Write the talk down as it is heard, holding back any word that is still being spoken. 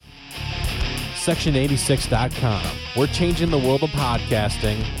Section86.com. We're changing the world of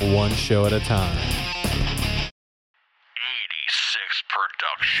podcasting one show at a time. 86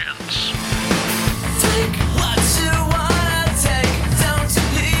 Productions. Take what you wanna take, don't you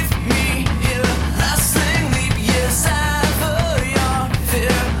leave me here. Lasting leap years ever, your fear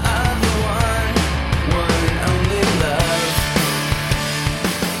of the one and only love.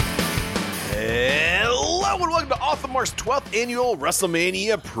 Hello and welcome to Off the Mark's 12th annual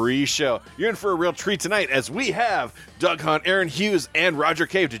WrestleMania pre-show. You're in for a real treat tonight as we have Doug Hunt, Aaron Hughes, and Roger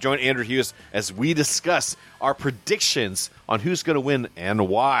Cave to join Andrew Hughes as we discuss our predictions on who's going to win and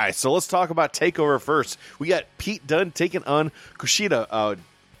why. So let's talk about TakeOver first. We got Pete Dunne taking on Kushida.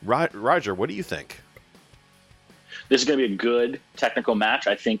 Roger, what do you think? This is going to be a good technical match.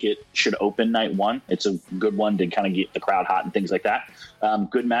 I think it should open night one. It's a good one to kind of get the crowd hot and things like that.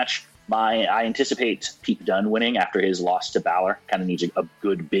 Good match. I anticipate Pete Dunne winning after his loss to Balor. Kind of needs a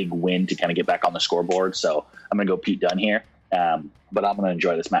good big win to kind of get back on the scoreboard. So I'm going to go Pete Dunne here. But I'm going to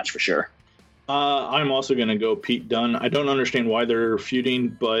enjoy this match for sure. I'm also going to go Pete Dunne. I don't understand why they're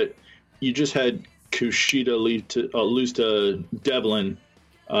feuding, but you just had Kushida lose to Devlin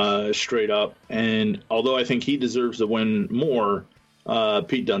straight up. And although I think he deserves to win more,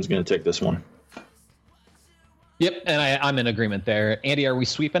 Pete Dunne's going to take this one. Yep, and I'm in agreement there. Andy, are we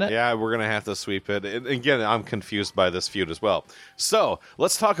sweeping it? Yeah, we're going to have to sweep it. And again, I'm confused by this feud as well. So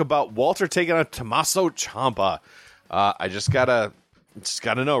let's talk about Walter taking on Tommaso Ciampa. I just gotta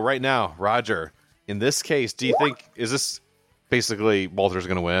know right now, Roger, in this case, do you think, is this basically Walter's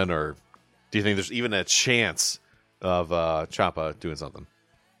going to win, or do you think there's even a chance of Ciampa doing something?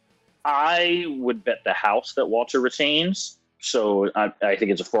 I would bet the house that Walter retains. So I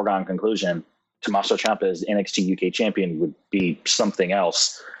think it's a foregone conclusion. Tommaso Ciampa as NXT UK champion would be something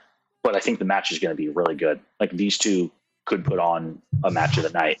else. But I think the match is going to be really good. Like, these two could put on a match of the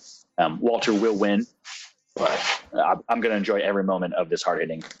night. Walter will win, but I'm going to enjoy every moment of this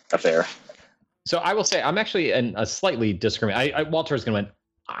hard-hitting affair. So I will say I'm actually in a slightly disagreement. Walter is going to win.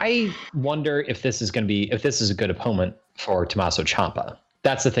 I wonder if this is a good opponent for Tommaso Ciampa.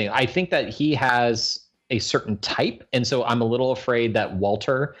 That's the thing. I think that he has a certain type, and so I'm a little afraid that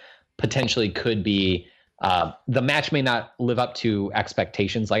Walter potentially could be the match may not live up to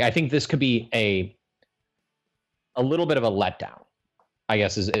expectations. Like, I think this could be a little bit of a letdown, I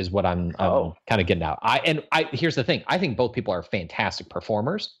guess is what I'm kind of getting out. Here's the thing. I think both people are fantastic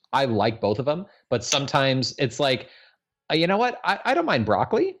performers. I like both of them, but sometimes it's like, you know what? I don't mind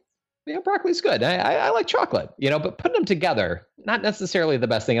broccoli. Yeah, broccoli's good. I like chocolate, but putting them together, not necessarily the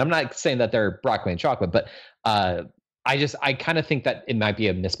best thing. I'm not saying that they're broccoli and chocolate, but I kind of think that it might be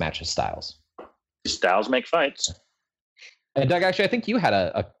a mismatch of styles. Styles make fights. And Doug, actually, I think you had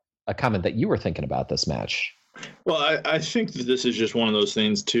a comment that you were thinking about this match. Well, I think that this is just one of those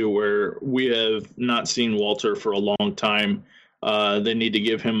things, too, where we have not seen Walter for a long time. They need to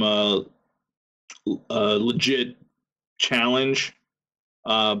give him a legit challenge.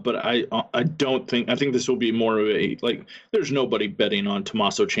 But I think this will be more of a, like, there's nobody betting on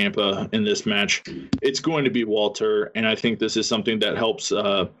Tommaso Ciampa in this match. It's going to be Walter, and I think this is something that helps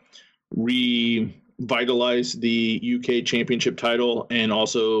revitalize the UK Championship title and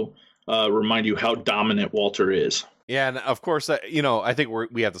also remind you how dominant Walter is. Yeah, and of course, I think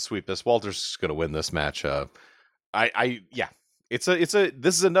we have to sweep this. Walter's going to win this match. This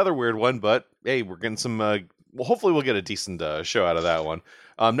is another weird one, but hey, we're getting some. Well, hopefully we'll get a decent show out of that one.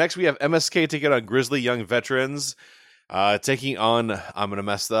 Next, we have MSK taking on Grizzly Young Veterans, taking on, I'm going to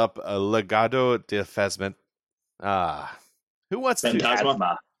mess up, Legado de Fantasma. Who wants Fantasma.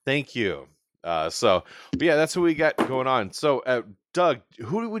 to? Thank you. But yeah, that's what we got going on. So, Doug,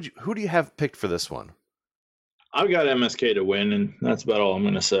 who do you have picked for this one? I've got MSK to win, and that's about all I'm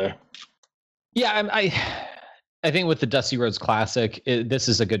going to say. Yeah, I think with the Dusty Rhodes Classic, this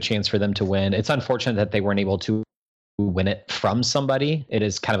is a good chance for them to win. It's unfortunate that they weren't able to win it from somebody. It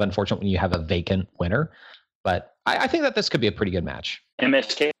is kind of unfortunate when you have a vacant winner, but I think that this could be a pretty good match.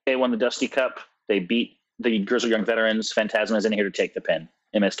 MSK won the Dusty Cup. They beat the Grizzly Young Veterans. Phantasma is in here to take the pin.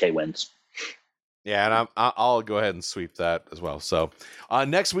 MSK wins. Yeah, and I'll go ahead and sweep that as well. So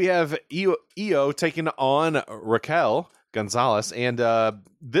next we have Io taking on Raquel Gonzalez, and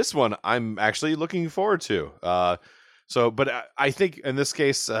this one I'm actually looking forward to. But I think in this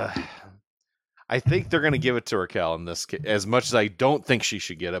case, I think they're going to give it to Raquel in this case, as much as I don't think she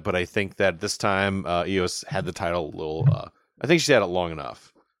should get it. But I think that this time Io's had the title a little. I think she's had it long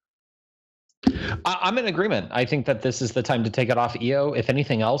enough. I'm in agreement. I think that this is the time to take it off Io. If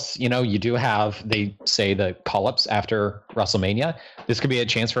anything else, you do have, they say, the call-ups after WrestleMania. This could be a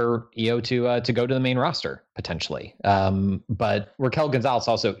chance for Io to go to the main roster potentially. But Raquel Gonzalez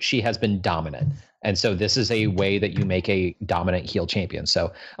also, she has been dominant, and so this is a way that you make a dominant heel champion.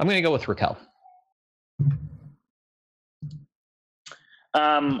 So I'm going to go with Raquel.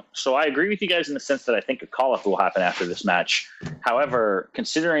 So I agree with you guys in the sense that I think a call-up will happen after this match. However,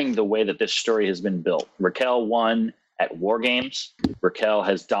 considering the way that this story has been built, Raquel won at War Games. Raquel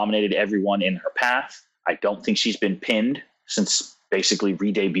has dominated everyone in her path. I don't think she's been pinned since basically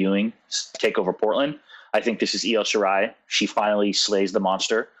re-debuting TakeOver Portland. I think this is Io Shirai. She finally slays the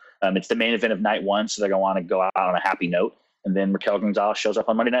monster. It's the main event of night one, so they're going to want to go out on a happy note. And then Raquel Gonzalez shows up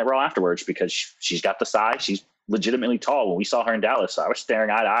on Monday Night Raw afterwards because she's got the size. She's legitimately tall. When we saw her in Dallas, I was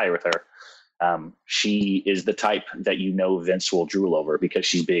staring eye to eye with her. She is the type that Vince will drool over because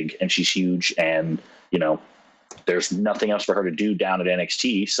she's big and she's huge, and there's nothing else for her to do down at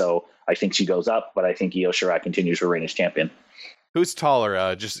NXT. So I think she goes up, but I think Io Shirai continues her reign as champion. Who's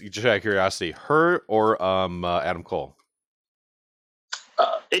taller? Just out of curiosity, her or Adam Cole?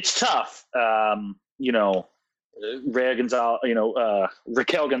 It's tough.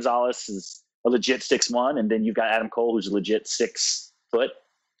 Raquel Gonzalez is a legit 6'1", and then you've got Adam Cole, who's a legit 6 foot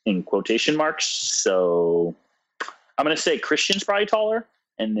in quotation marks. So I'm going to say Christian's probably taller,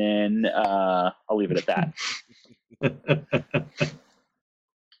 and then I'll leave it at that.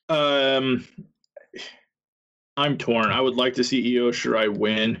 I'm torn. I would like to see Io Shirai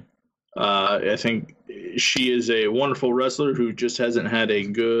win. I think she is a wonderful wrestler who just hasn't had a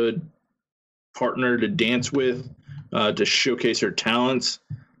good partner to dance with, to showcase her talents.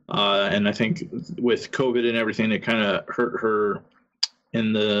 And I think with COVID and everything, it kind of hurt her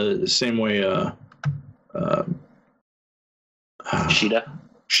in the same way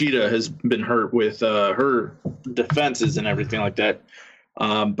Shida has been hurt with her defenses and everything like that.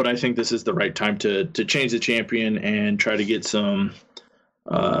 But I think this is the right time to change the champion and try to get some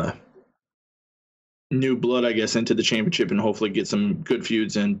new blood, I guess, into the championship and hopefully get some good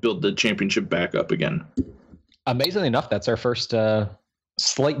feuds and build the championship back up again. Amazingly enough, that's our first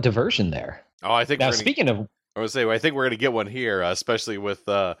slight diversion there. Oh, I think now, speaking of, I would say, I think we're going to get one here, especially with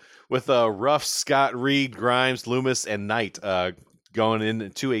Ruff, Scott, Reed, Grimes, Loomis, and Knight going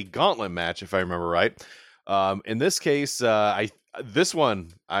into a gauntlet match, if I remember right. In this case, I'm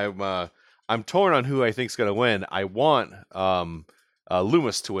torn on who I think is going to win. I want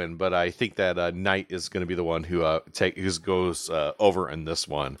Loomis to win, but I think that Knight is going to be the one who goes over in this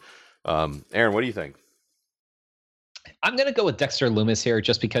one. Aaron, what do you think? I'm going to go with Dexter Loomis here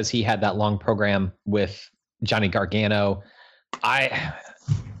just because he had that long program with Johnny Gargano. I'm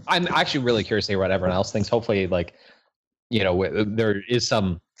actually really curious to hear what everyone else thinks. Hopefully, there is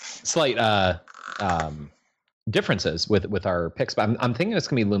some slight differences with our picks, but I'm thinking it's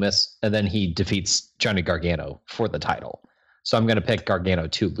going to be Loomis, and then he defeats Johnny Gargano for the title. So I'm going to pick Gargano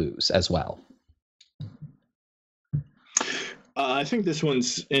to lose as well. I think this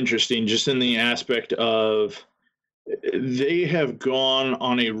one's interesting just in the aspect of they have gone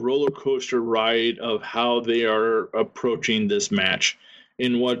on a roller coaster ride of how they are approaching this match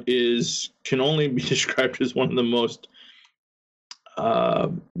in what can only be described as one of the most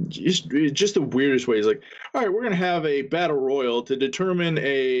just the weirdest ways. Like, all right, we're going to have a battle royal to determine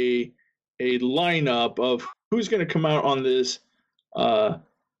a lineup of who's going to come out on this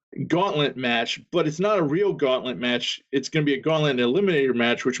gauntlet match, but it's not a real gauntlet match. It's going to be a gauntlet eliminator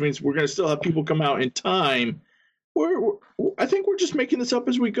match, which means we're going to still have people come out in time. I think we're just making this up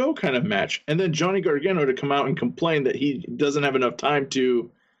as we go kind of match. And then Johnny Gargano to come out and complain that he doesn't have enough time to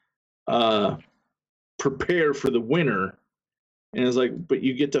prepare for the winner. And it's like, but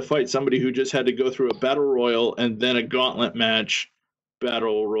you get to fight somebody who just had to go through a battle royal and then a gauntlet match,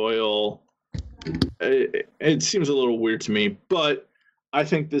 battle royal. It seems a little weird to me, but I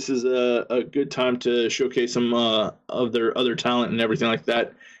think this is a good time to showcase some of their other talent and everything like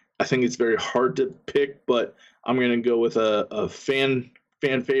that. I think it's very hard to pick, but I'm going to go with a fan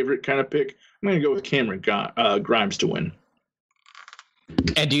favorite kind of pick. I'm going to go with Cameron Grimes to win.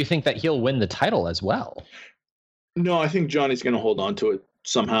 And do you think that he'll win the title as well? No, I think Johnny's going to hold on to it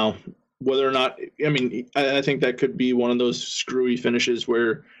somehow. Whether or not, I think that could be one of those screwy finishes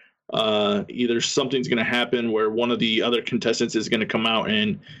where either something's going to happen where one of the other contestants is going to come out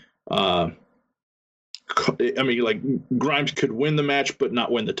and, Grimes could win the match but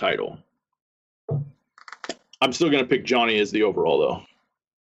not win the title. I'm still going to pick Johnny as the overall, though.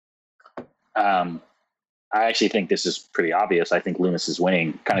 I actually think this is pretty obvious. I think Loomis is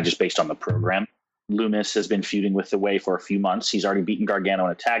winning, kind of just based on the program. Loomis has been feuding with The Way for a few months. He's already beaten Gargano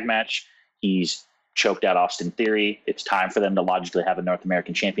in a tag match. He's choked out Austin Theory. It's time for them to logically have a North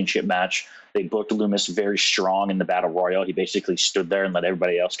American Championship match. They booked Loomis very strong in the Battle Royal. He basically stood there and let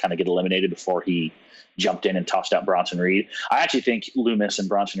everybody else kind of get eliminated before he jumped in and tossed out Bronson Reed. I actually think Loomis and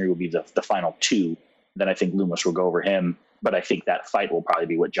Bronson Reed will be the final two. Then I think Loomis will go over him. But I think that fight will probably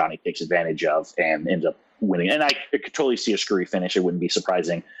be what Johnny takes advantage of and ends up winning. And I could totally see a screwy finish. It wouldn't be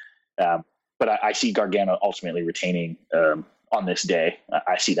surprising. But I see Gargano ultimately retaining on this day.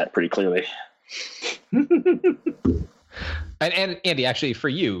 I see that pretty clearly. And Andy, actually, for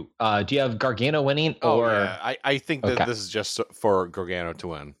you, do you have Gargano winning? Or yeah. I think that Okay. this is just for Gargano to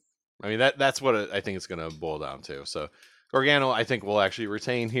win. I mean, that's what I think it's going to boil down to. So Gargano, I think, will actually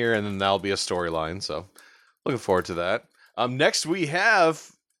retain here, and then that'll be a storyline. So looking forward to that. Next, we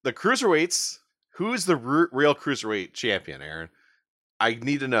have the Cruiserweights. Who is the real Cruiserweight champion, Aaron? I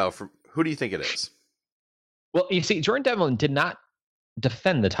need to know. Who do you think it is? Well, you see, Jordan Devlin did not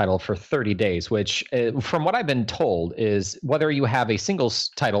defend the title for 30 days, which, from what I've been told, is whether you have a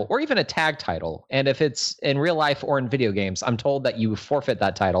singles title or even a tag title. And if it's in real life or in video games, I'm told that you forfeit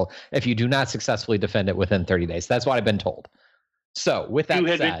that title if you do not successfully defend it within 30 days. That's what I've been told. So with that You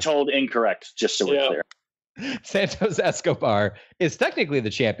had said, been told incorrect, just so we're clear. Santos Escobar is technically the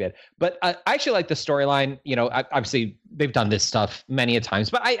champion, but I actually like the storyline. You know, obviously they've done this stuff many a times,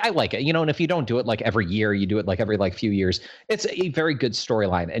 but I like it. You know, and if you don't do it like every year, you do it like every few years. It's a very good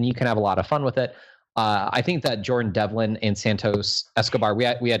storyline, and you can have a lot of fun with it. I think that Jordan Devlin and Santos Escobar,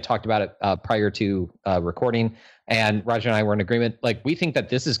 we had talked about it prior to recording, and Roger and I were in agreement. Like, we think that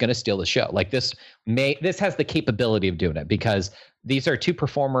this is going to steal the show. Like, this has the capability of doing it, because these are two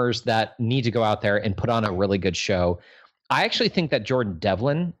performers that need to go out there and put on a really good show. I actually think that Jordan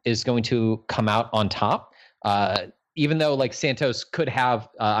Devlin is going to come out on top, even though like Santos could have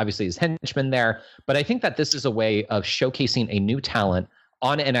obviously his henchmen there. But I think that this is a way of showcasing a new talent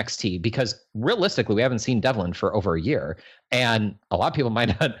on NXT, because realistically, we haven't seen Devlin for over a year. And a lot of people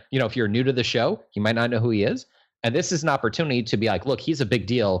might not, you know, if you're new to the show, you might not know who he is. And this is an opportunity to be like, look, he's a big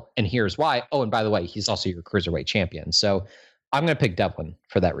deal, and here's why. Oh, and by the way, he's also your Cruiserweight champion. So I'm going to pick Devlin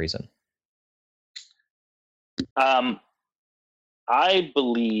for that reason. I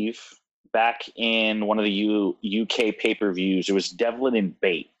believe back in one of the UK pay-per-views, it was Devlin and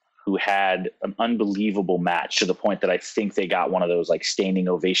Bate who had an unbelievable match, to the point that I think they got one of those like standing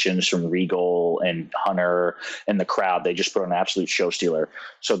ovations from Regal and Hunter and the crowd. They just put on an absolute show stealer.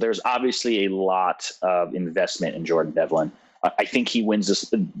 So there's obviously a lot of investment in Jordan Devlin. I think he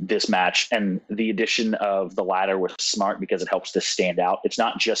wins this match, and the addition of the ladder was smart because it helps to stand out. It's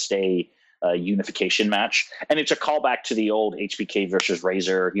not just a unification match, and it's a callback to the old HBK versus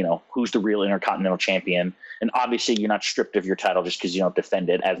Razor. You know, who's the real Intercontinental Champion? And obviously, you're not stripped of your title just because you don't defend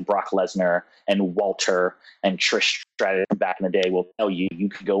it. As Brock Lesnar and Walter and Trish Stratus back in the day will tell you, you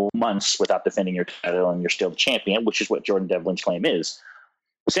could go months without defending your title and you're still the champion, which is what Jordan Devlin's claim is.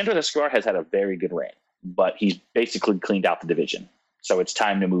 Santos Escobar has had a very good reign, but he's basically cleaned out the division. So it's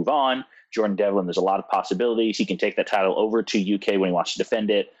time to move on. Jordan Devlin, there's a lot of possibilities. He can take that title over to UK when he wants to defend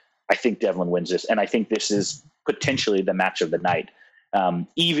it. I think Devlin wins this, and I think this is potentially the match of the night.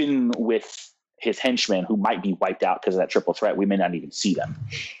 Even with his henchmen, who might be wiped out because of that triple threat, we may not even see them.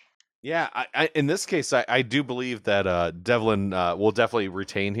 Yeah, I in this case, I do believe that Devlin will definitely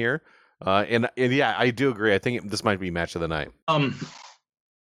retain here. And yeah, I do agree. I think this might be match of the night. I'm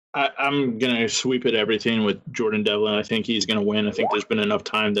going to sweep at everything with Jordan Devlin. I think he's going to win. I think there's been enough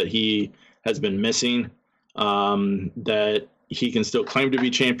time that he has been missing that he can still claim to be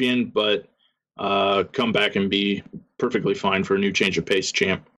champion, but come back and be perfectly fine for a new change of pace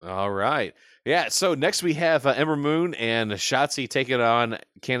champ. All right. Yeah, so next we have Ember Moon and Shotzi taking on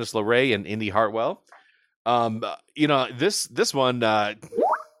Candice LeRae and Indy Hartwell. You know, this one,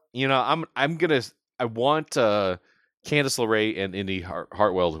 you know, I want Candice LeRae and Indy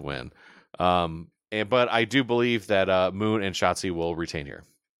Hartwell to win. But I do believe that Moon and Shotzi will retain here.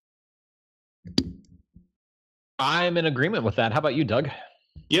 I'm in agreement with that. How about you, Doug?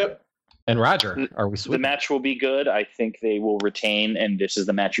 Yep. And Roger, are we sweet? The match will be good. I think they will retain, and this is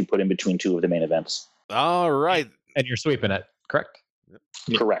the match you put in between two of the main events. All right. And you're sweeping it, correct?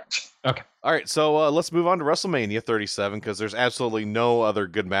 Yeah. Correct. Okay. All right, so let's move on to WrestleMania 37, because there's absolutely no other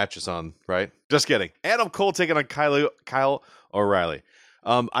good matches on, right? Just kidding. Adam Cole taking on Kyle O'Reilly.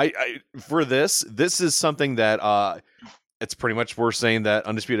 For this is something that it's pretty much we're saying that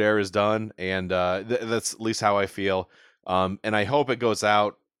Undisputed Era is done, and that's at least how I feel. And I hope it goes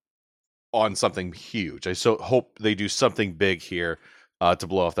out on something huge. I so hope they do something big here to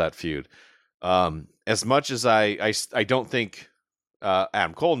blow off that feud. As much as I don't think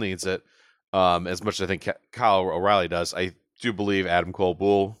Adam Cole needs it, as much as I think Kyle O'Reilly does, I do believe Adam Cole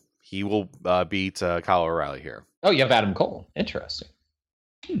will he will beat Kyle O'Reilly here. Oh, you have Adam Cole. Interesting.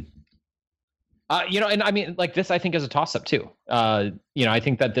 And I mean, like this, I think is a toss-up too. I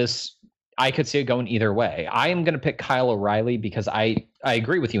think that this, I could see it going either way. I am going to pick Kyle O'Reilly because I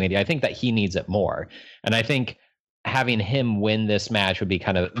agree with you, Andy. I think that he needs it more, and I think having him win this match would be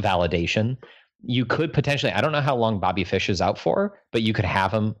kind of validation. You could potentially, I don't know how long Bobby Fish is out for, but you could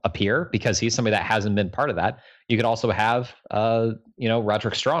have him appear because he's somebody that hasn't been part of that. You could also have,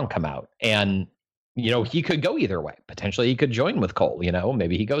 Roderick Strong come out and. He could go either way. Potentially he could join with Cole,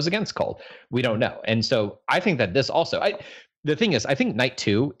 maybe he goes against Cole. We don't know. And so I think that this also, the thing is, I think night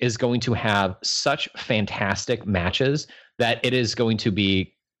 2 is going to have such fantastic matches that it is going to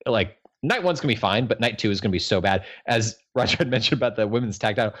be like night 1's going to be fine, but night 2 is going to be so bad. As Roger had mentioned about the women's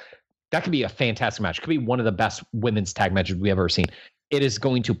tag title, that could be a fantastic match. It could be one of the best women's tag matches we've ever seen. It is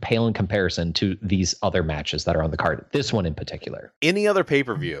going to pale in comparison to these other matches that are on the card. This one in particular. Any other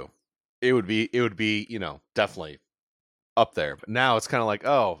pay-per-view, it would be, definitely up there. But now it's kind of like,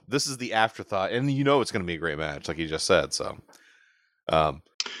 oh, this is the afterthought, and it's going to be a great match, like you just said. So,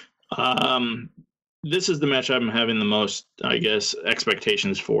 this is the match I'm having the most, I guess,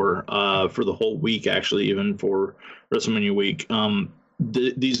 expectations for the whole week. Actually, even for WrestleMania week,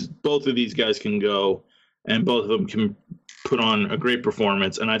 both of these guys can go, and both of them can put on a great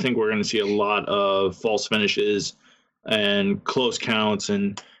performance. And I think we're going to see a lot of false finishes and close counts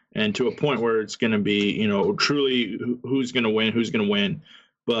and to a point where it's going to be, truly who's going to win.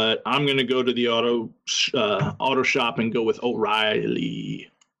 But I'm going to go to the auto shop and go with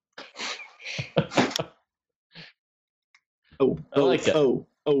O'Reilly.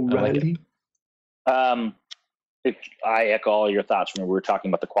 O'Reilly. I echo all your thoughts when we were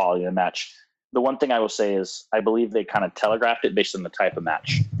talking about the quality of the match. The one thing I will say is I believe they kind of telegraphed it based on the type of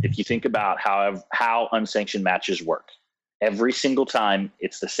match. If you think about how unsanctioned matches work, every single time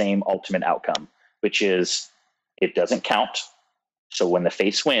it's the same ultimate outcome, which is it doesn't count. So when the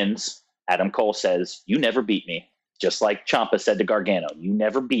face wins, Adam Cole says, "You never beat me." Just like Ciampa said to Gargano, "You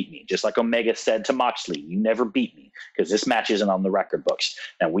never beat me." Just like Omega said to Moxley, "You never beat me," because this match isn't on the record books.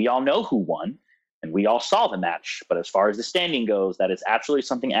 Now, we all know who won, and we all saw the match. But as far as the standing goes, that is absolutely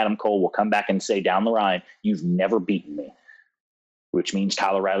something Adam Cole will come back and say down the line, "You've never beaten me." Which means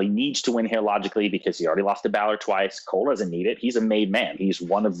Kyle O'Reilly needs to win here logically because he already lost to Balor twice. Cole doesn't need it. He's a made man. He's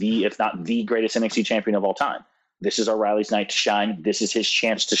one of the, if not the greatest NXT champion of all time. This is O'Reilly's night to shine. This is his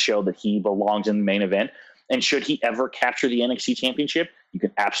chance to show that he belongs in the main event. And should he ever capture the NXT championship, you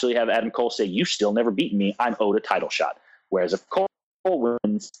can absolutely have Adam Cole say, "You still never beaten me. I'm owed a title shot." Whereas if Cole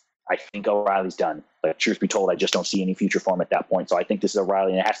wins, I think O'Reilly's done. But truth be told, I just don't see any future for him at that point. So I think this is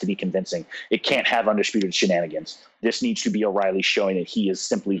O'Reilly, and it has to be convincing. It can't have undisputed shenanigans. This needs to be O'Reilly showing that he is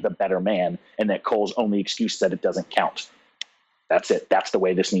simply the better man and that Cole's only excuse is that it doesn't count. That's it. That's the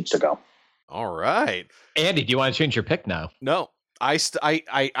way this needs to go. All right. Andy, do you want to change your pick now? No. I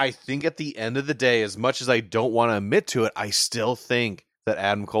think at the end of the day, as much as I don't want to admit to it, I still think that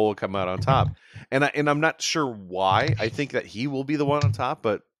Adam Cole will come out on top. And I'm not sure why. I think that he will be the one on top,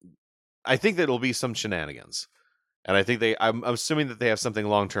 but I think that it'll be some shenanigans. And I think I'm assuming that they have something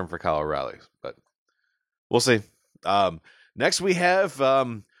long-term for Kyle O'Reilly, but we'll see. Next we have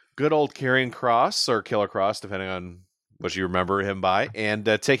good old Karrion Kross, or Killer Kross, depending on what you remember him by,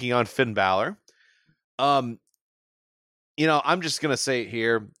 and taking on Finn Balor. I'm just going to say it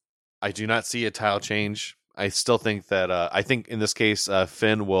here. I do not see a title change. I still think that, I think in this case,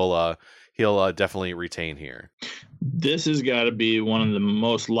 Finn will, he'll definitely retain here. This has got to be one of the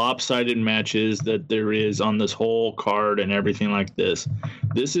most lopsided matches that there is on this whole card and everything like this.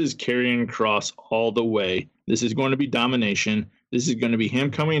 This is Karrion Kross all the way. This is going to be domination. This is going to be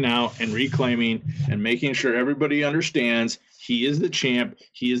him coming out and reclaiming and making sure everybody understands he is the champ.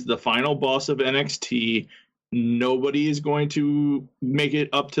 He is the final boss of NXT. Nobody is going to make it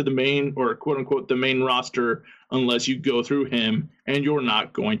up to the main, or quote unquote, the main roster unless you go through him, and you're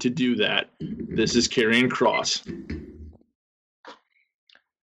not going to do that. This is Karrion Kross.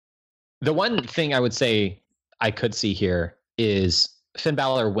 The one thing I would say I could see here is Finn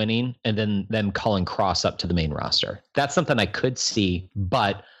Balor winning and then them calling Kross up to the main roster. That's something I could see,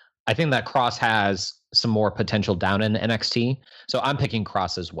 but I think that Kross has some more potential down in NXT. So I'm picking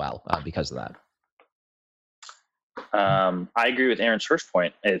Kross as well because of that. I agree with Aaron's first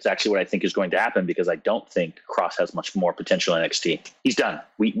point. It's actually what I think is going to happen, because I don't think Kross has much more potential in NXT. He's done.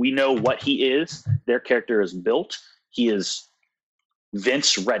 We know what he is. Their character is built. He is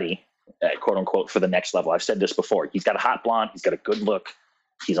Vince ready, quote unquote, for the next level. I've said this before. He's got a hot blonde. He's got a good look.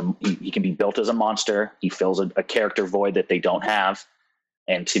 He can be built as a monster. He fills a character void that they don't have.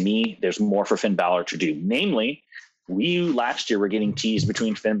 And to me, there's more for Finn Balor to do. Namely, we last year were getting teased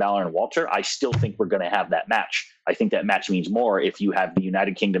between Finn Balor and Walter. I still think we're going to have that match. I think that match means more if you have the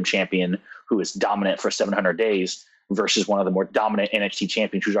United Kingdom champion who is dominant for 700 days versus one of the more dominant NXT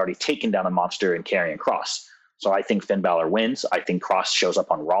champions who's already taken down a monster in Karrion Kross. So I think Finn Balor wins. I think Kross shows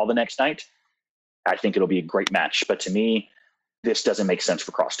up on Raw the next night. I think it'll be a great match. But to me, this doesn't make sense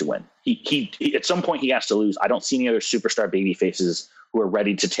for Kross to win. He at some point he has to lose. I don't see any other superstar baby faces who are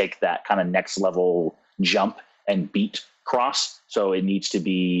ready to take that kind of next level jump and beat Kross. So it needs to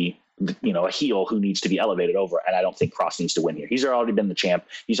be, a heel who needs to be elevated over. And I don't think Kross needs to win here. He's already been the champ.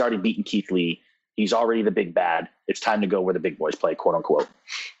 He's already beaten Keith Lee. He's already the big bad. It's time to go where the big boys play, quote unquote.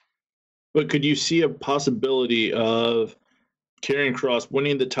 But could you see a possibility of Karrion Kross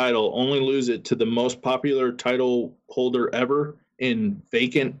winning the title, only lose it to the most popular title holder ever in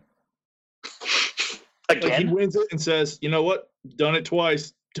vacant? Again? Like he wins it and says, you know what? Done it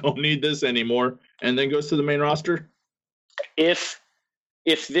twice. Don't need this anymore. And then goes to the main roster? If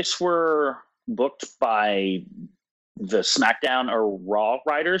this were booked by the SmackDown or Raw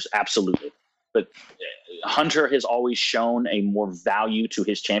writers, absolutely. But Hunter has always shown a more value to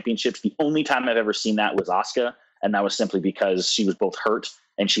his championships. The only time I've ever seen that was Asuka, and that was simply because she was both hurt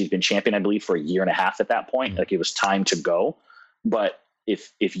and she's been champion, I believe, for a year and a half at that point. Like, it was time to go. But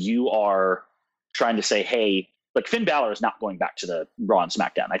if you are trying to say, hey, like, Finn Balor is not going back to the Raw and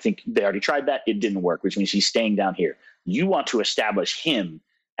SmackDown. I think they already tried that. It didn't work, which means he's staying down here. You want to establish him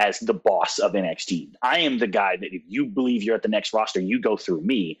as the boss of NXT. I am the guy that if you believe you're at the next roster, you go through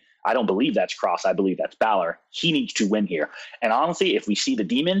me. I don't believe that's Kross. I believe that's Balor. He needs to win here. And honestly, if we see the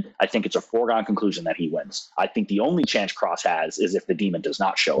Demon, I think it's a foregone conclusion that he wins. I think the only chance Kross has is if the Demon does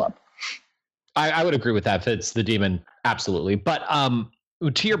not show up. I would agree with that. If it's the Demon, absolutely. But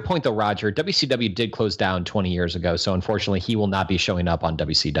to your point, though, Roger, WCW did close down 20 years ago. So unfortunately, he will not be showing up on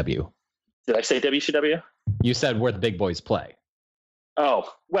WCW. Did I say WCW? You said where the big boys play.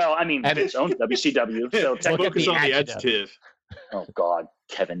 Oh, well, I mean, Vince owns WCW. So Focus on the adjective. adjective. Oh, God,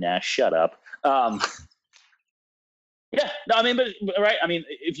 Kevin Nash, shut up. Yeah, no, I mean, but right. I mean,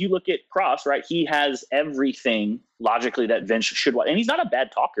 if you look at Kross, right, he has everything logically that Vince should want. And he's not a bad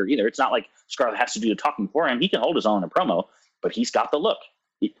talker either. It's not like Scarlett has to do the talking for him. He can hold his own in a promo, but he's got the look.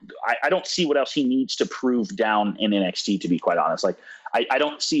 I don't see what else he needs to prove down in NXT, to be quite honest. Like, I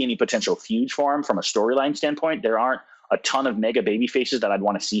don't see any potential feuds for him from a storyline standpoint. There aren't a ton of mega baby faces that I'd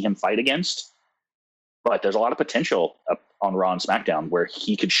want to see him fight against. But there's a lot of potential up on Raw and SmackDown where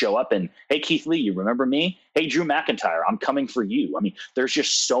he could show up and, hey, Keith Lee, you remember me? Hey, Drew McIntyre, I'm coming for you. I mean, there's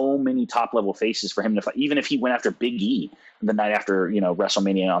just so many top-level faces for him to fight. Even if he went after Big E the night after,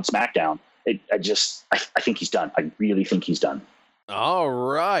 WrestleMania on SmackDown, I think he's done. I really think he's done. All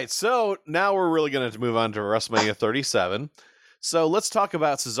right. So now we're really going to move on to WrestleMania 37. So let's talk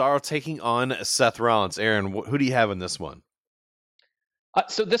about Cesaro taking on Seth Rollins. Aaron, who do you have in this one?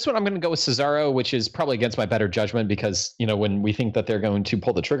 So this one, I'm going to go with Cesaro, which is probably against my better judgment because, when we think that they're going to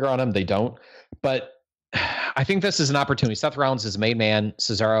pull the trigger on him, they don't. But I think this is an opportunity. Seth Rollins is a made man.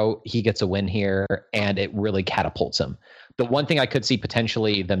 Cesaro, he gets a win here, and it really catapults him. The one thing I could see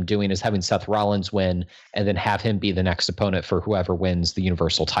potentially them doing is having Seth Rollins win and then have him be the next opponent for whoever wins the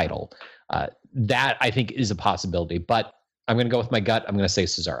Universal title. That, I think, is a possibility. But I'm going to go with my gut. I'm going to say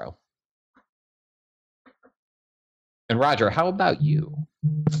Cesaro. And Roger, how about you?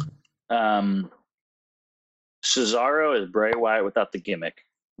 Cesaro is Bray Wyatt without the gimmick.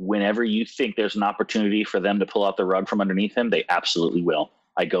 Whenever you think there's an opportunity for them to pull out the rug from underneath him, they absolutely will.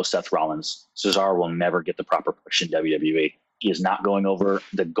 I go Seth Rollins. Cesaro will never get the proper push in WWE. He is not going over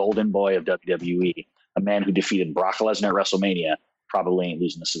the golden boy of WWE, a man who defeated Brock Lesnar at WrestleMania. Probably ain't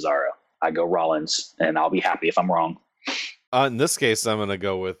losing to Cesaro. I go Rollins, and I'll be happy if I'm wrong. In this case, I'm going to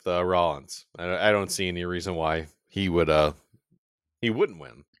go with Rollins. I don't see any reason why he wouldn't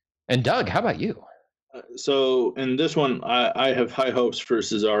win. And Doug, how about you? So in this one, I have high hopes for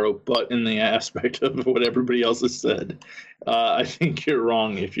Cesaro, but in the aspect of what everybody else has said, I think you're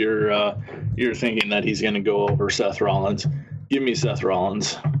wrong if you're thinking that he's going to go over Seth Rollins. Give me Seth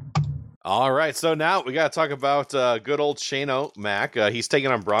Rollins. All right, so now we got to talk about good old Shane O'Mac. He's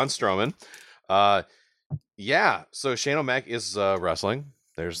taking on Braun Strowman. So Shane O'Mac is wrestling.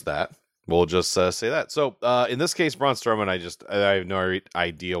 There's that. We'll just say that. So in this case, Braun Strowman, I have no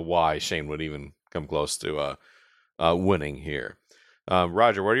idea why Shane would even come close to winning here.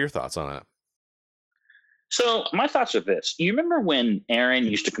 Roger, what are your thoughts on that? So my thoughts are this. You remember when Aaron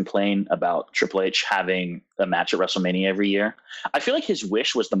used to complain about Triple H having a match at WrestleMania every year? I feel like his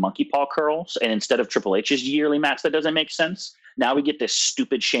wish was the monkey paw curls, and instead of Triple H's yearly match that doesn't make sense, now we get this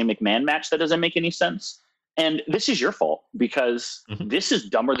stupid Shane McMahon match that doesn't make any sense. And this is your fault because this is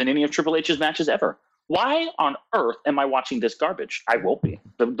dumber than any of Triple H's matches ever. Why on earth am I watching this garbage? I won't be.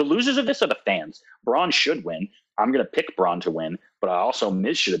 The losers of this are the fans. Braun should win. I'm going to pick Braun to win, but I also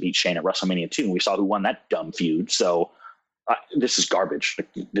Miz should have beat Shane at WrestleMania 2. And we saw who won that dumb feud. So this is garbage.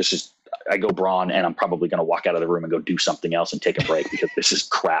 I go Braun, and I'm probably going to walk out of the room and go do something else and take a break because this is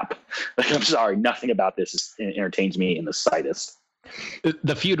crap. I'm sorry. Nothing about this entertains me in the slightest.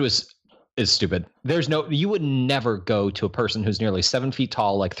 The feud is stupid. You would never go to a person who's nearly 7 feet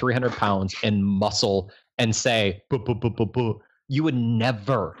tall, like 300 pounds and muscle and say, boo, boo, boo, boo, boo. You would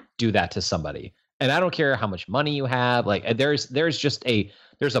never do that to somebody. And I don't care how much money you have. Like there's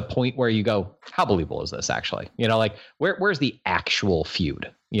a point where you go, how believable is this actually? Like where's the actual feud,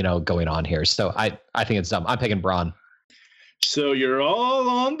 going on here? So I think it's dumb. I'm picking Braun. So you're all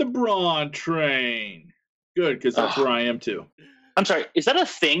on the Braun train. Good, because that's where I am too. I'm sorry. Is that a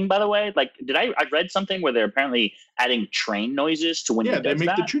thing, by the way? Like, I read something where they're apparently adding train noises to when he does that? Yeah, they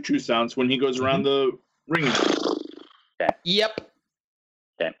make the choo-choo sounds when he goes around the ring. Okay. Yep.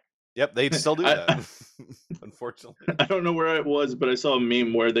 Okay. Yep, they still do that. Unfortunately, I don't know where it was, but I saw a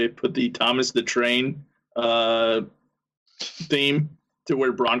meme where they put the Thomas the Train theme to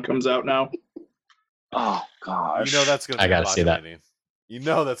where Braun comes out now. Oh gosh. That's gonna be I gotta see that.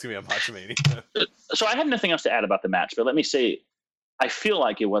 That's gonna be a Botchamania. So I have nothing else to add about the match, but let me say, I feel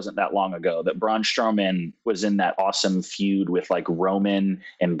like it wasn't that long ago that Braun Strowman was in that awesome feud with like Roman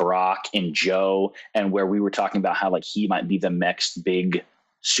and Brock and Joe, and where we were talking about how like he might be the next big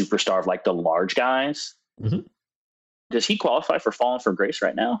superstar of like the large guys. Mm-hmm. Does he qualify for Fallen for Grace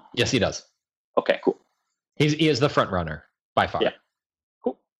right now? Yes, he does. Okay, cool. He is the front runner by far. Yeah.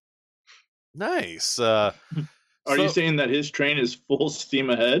 Cool. Nice. Are you saying that his train is full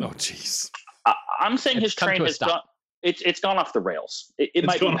steam ahead? Oh, jeez. I'm saying his train has gone. It's gone off the rails. It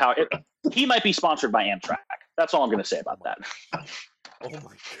might be power. He might be sponsored by Amtrak. That's all I'm going to say about that. Oh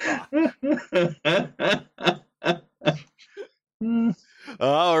my god.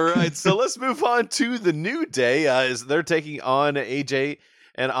 All right, so let's move on to the New Day. As they're taking on AJ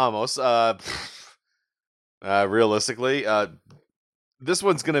and Amos. Realistically, this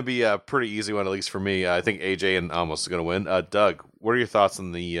one's going to be a pretty easy one, at least for me. I think AJ and Amos are going to win. Doug, what are your thoughts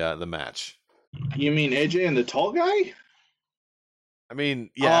on the match? You mean AJ and the tall guy? I mean,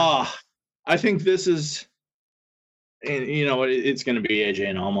 yeah. I think this is, it's going to be AJ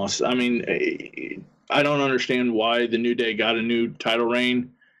and Amos. I mean, I don't understand why the New Day got a new title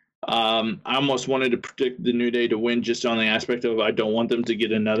reign. I almost wanted to predict the New Day to win just on the aspect of I don't want them to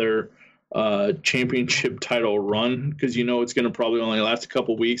get another championship title run because it's going to probably only last a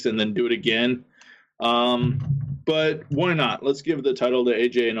couple weeks and then do it again. But why not? Let's give the title to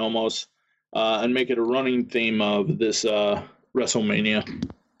AJ and Omos and make it a running theme of this WrestleMania.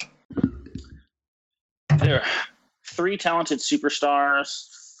 There are 3 talented superstars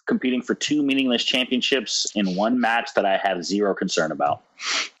competing for 2 meaningless championships in one match that I have zero concern about.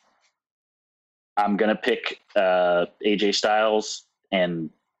 I'm going to pick AJ Styles and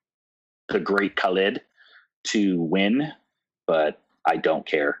the Great Khalid to win, but I don't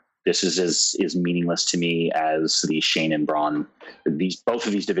care. This is as meaningless to me as the Shane and Braun. Both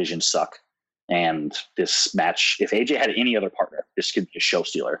of these divisions suck. And this match, if AJ had any other partner, this could be a show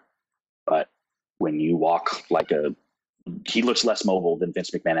stealer. But when you walk he looks less mobile than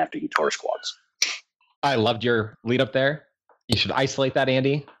Vince McMahon after he tore his quads. I loved your lead up there. You should isolate that,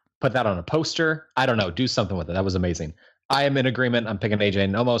 Andy. Put that on a poster. I don't know. Do something with it. That was amazing. I am in agreement. I'm picking AJ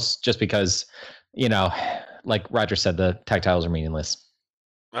and Omos just because, like Roger said, the tag titles are meaningless.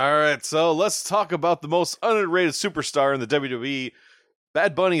 All right, so let's talk about the most underrated superstar in the WWE.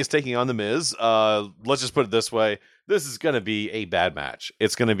 Bad Bunny is taking on The Miz. Let's just put it this way. This is going to be a bad match.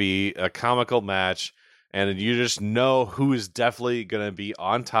 It's going to be a comical match, and you just know who is definitely going to be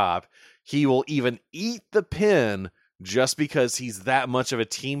on top. He will even eat the pin just because he's that much of a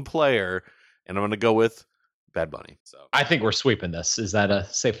team player, and I'm going to go with Bad Bunny. So I think we're sweeping this. Is that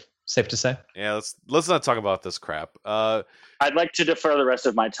safe to say? Yeah, let's not talk about this crap. I'd like to defer the rest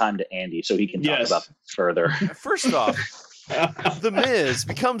of my time to Andy so he can talk about this further. First off, The Miz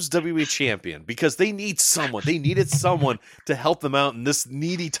becomes WWE champion because they need someone. They needed someone to help them out in this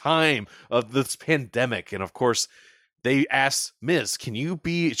needy time of this pandemic. And of course, they asked Miz, can you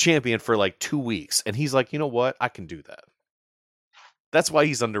be champion for like 2 weeks? And he's like, you know what? I can do that. That's why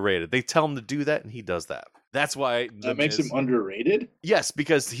he's underrated. They tell him to do that, and he does that. That's why that makes him underrated. Yes,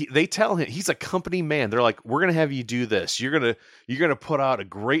 because they tell him he's a company man. They're like, we're gonna have you do this. You're gonna put out a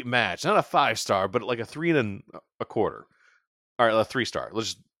great match, not a 5-star, but like a 3 1/4. All right, a 3-star. All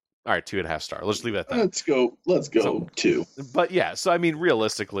right, 2.5 star. Let's leave it at that. Let's go 2. But yeah, so I mean,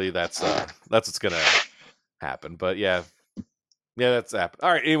 realistically, that's what's gonna happen. But yeah, Yeah, that's happened.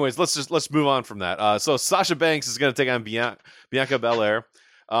 All right. Anyways, let's move on from that. So Sasha Banks is going to take on Bianca Belair.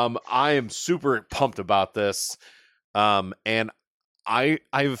 I am super pumped about this, and I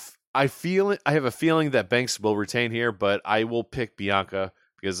have a feeling that Banks will retain here, but I will pick Bianca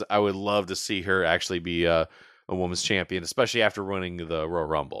because I would love to see her actually be a women's champion, especially after winning the Royal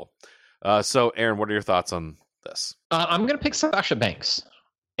Rumble. So, Aaron, what are your thoughts on this? I'm going to pick Sasha Banks.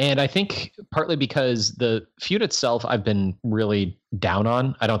 And I think partly because the feud itself, I've been really down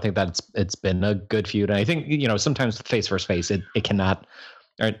on. I don't think that it's been a good feud. And I think, sometimes face versus face, it cannot,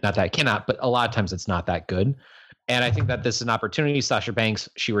 or not that it cannot, but a lot of times it's not that good. And I think that this is an opportunity. Sasha Banks,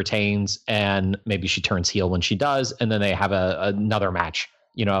 she retains, and maybe she turns heel when she does. And then they have another match,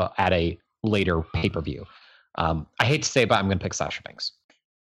 at a later pay-per-view. I hate to say it, but I'm going to pick Sasha Banks.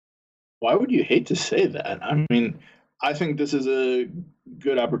 Why would you hate to say that? I mean, I think this is a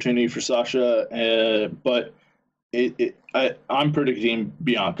good opportunity for Sasha, but I'm predicting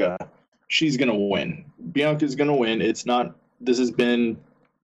Bianca. She's going to win. Bianca's going to win. This has been,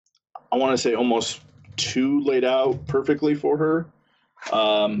 I want to say, almost too laid out perfectly for her.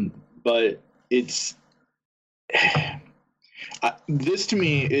 But it's... this to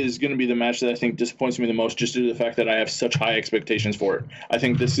me is going to be the match that I think disappoints me the most, just due to the fact that I have such high expectations for it. I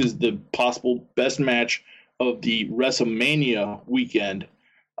think this is the possible best match of the WrestleMania weekend.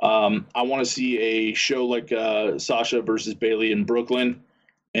 I want to see a show like Sasha versus Bayley in Brooklyn,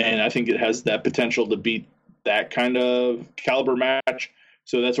 and I think it has that potential to beat that kind of caliber match.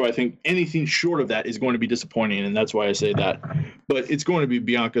 So that's why I think anything short of that is going to be disappointing, and that's why I say that. But it's going to be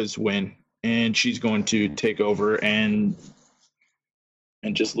Bianca's win, and she's going to take over and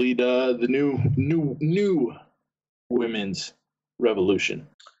just lead the new women's revolution.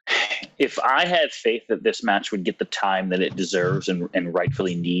 If I had faith that this match would get the time that it deserves and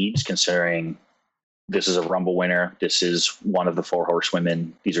rightfully needs, considering this is a Rumble winner, this is one of the 4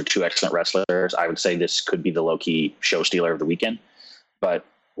 horsewomen, these are 2 excellent wrestlers, I would say this could be the low-key show stealer of the weekend. But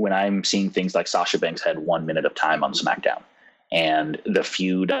when I'm seeing things like Sasha Banks had 1 minute of time on SmackDown, and the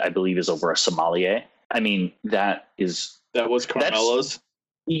feud, I believe, is over a sommelier. I mean, that was Carmella's.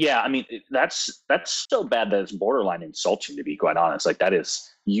 Yeah, I mean, that's so bad that it's borderline insulting, to be quite honest. Like, that's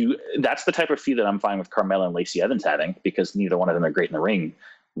the type of feud that I'm fine with Carmella and Lacey Evans having, because neither one of them are great in the ring.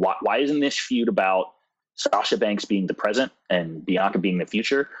 Why isn't this feud about Sasha Banks being the present and Bianca being the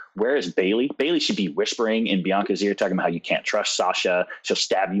future? Where is Bayley? Bayley should be whispering in Bianca's ear, talking about how you can't trust Sasha. She'll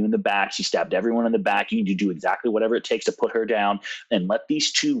stab you in the back. She stabbed everyone in the back. You need to do exactly whatever it takes to put her down, and let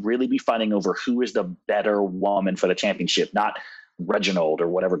these two really be fighting over who is the better woman for the championship, not Reginald or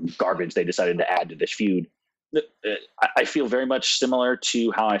whatever garbage they decided to add to this feud. I feel very mumuch similar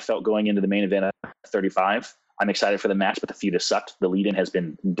to how I felt going into the main event at 35. I'm excited for the match, but the feud has sucked. The lead-in has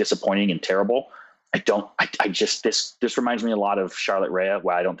been disappointing and terrible. This reminds me a lot of Charlotte Rhea,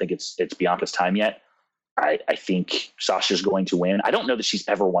 where I don't think it's Bianca's time yet. I think Sasha's going to win. I don't know that she's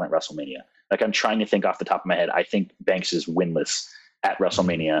ever won at WrestleMania. Like, I'm trying to think off the top of my head. I think Banks is winless at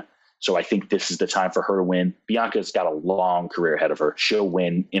WrestleMania. So I think this is the time for her to win. Bianca's got a long career ahead of her. She'll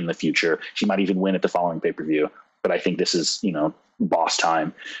win in the future. She might even win at the following pay-per-view. But I think this is, boss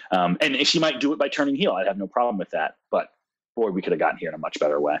time. And she might do it by turning heel. I'd have no problem with that. But, boy, we could have gotten here in a much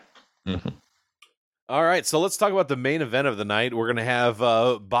better way. Mm-hmm. All right, so let's talk about the main event of the night. We're going to have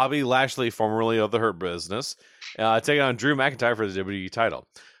Bobby Lashley, formerly of the Hurt Business, taking on Drew McIntyre for the WWE title.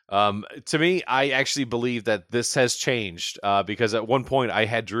 To me, I actually believe that this has changed because at one point I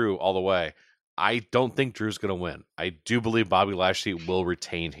had Drew all the way. I don't think Drew's going to win. I do believe Bobby Lashley will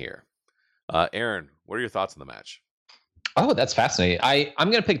retain here. Aaron, what are your thoughts on the match? Oh, that's fascinating.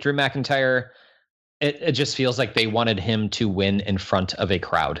 I'm going to pick Drew McIntyre. It just feels like they wanted him to win in front of a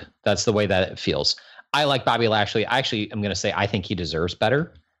crowd. That's the way that it feels. I like Bobby Lashley. I am going to say I think he deserves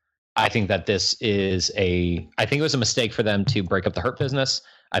better. I think that I think it was a mistake for them to break up the Hurt Business.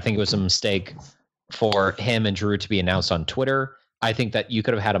 I think it was a mistake for him and Drew to be announced on Twitter. I think that you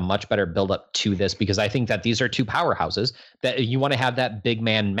could have had a much better build up to this, because I think that these are 2 powerhouses that you want to have that big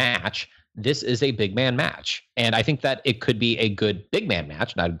man match. This is a big man match. And I think that it could be a good big man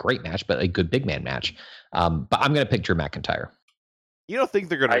match, not a great match, but a good big man match. But I'm going to pick Drew McIntyre. You don't think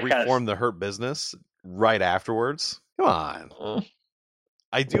they're going to reform the Hurt Business right afterwards? Come on.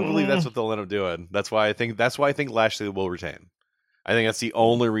 I do believe that's what they'll end up doing. That's why I think Lashley will retain. I think that's the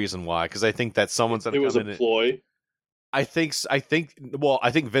only reason why, because I think that someone's going to come in. It was a ploy. I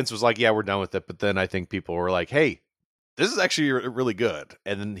think Vince was like, yeah, we're done with it. But then I think people were like, hey, this is actually really good.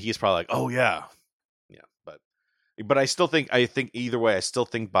 And then he's probably like, oh yeah. Yeah. But I think either way, I still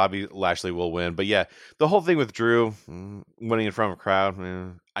think Bobby Lashley will win. But yeah, the whole thing with Drew winning in front of a crowd,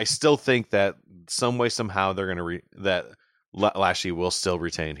 I still think that some way, somehow they're going to Lashley will still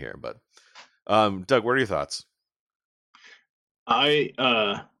retain here. But Doug, what are your thoughts? I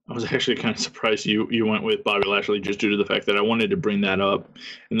was actually kind of surprised you went with Bobby Lashley just due to the fact that I wanted to bring that up,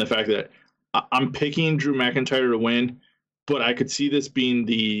 and the fact that I'm picking Drew McIntyre to win, but I could see this being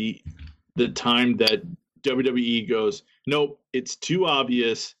the time that WWE goes, nope, it's too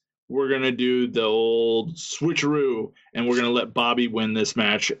obvious. We're going to do the old switcheroo, and we're going to let Bobby win this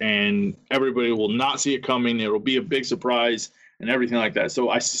match, and everybody will not see it coming. It'll be a big surprise and everything like that. So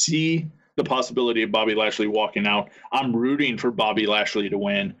I see the possibility of Bobby Lashley walking out. I'm rooting for Bobby Lashley to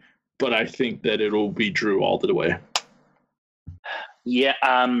win, but I think that it'll be Drew all the way. Yeah.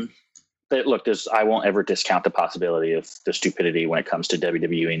 But look, I won't ever discount the possibility of the stupidity when it comes to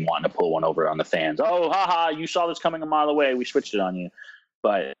WWE and wanting to pull one over on the fans. Oh, haha, you saw this coming a mile away. We switched it on you.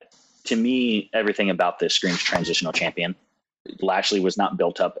 But to me, everything about this screams transitional champion. Lashley was not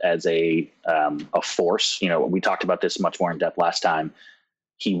built up as a force. You know, we talked about this much more in depth last time.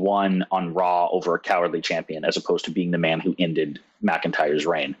 He won on Raw over a cowardly champion as opposed to being the man who ended McIntyre's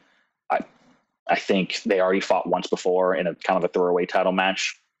reign. I think they already fought once before in a kind of a throwaway title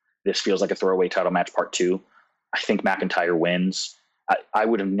match. This feels like a throwaway title match part 2. I think McIntyre wins. I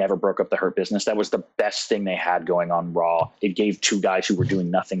would have never broke up the Hurt Business. That was the best thing they had going on Raw. It gave 2 guys who were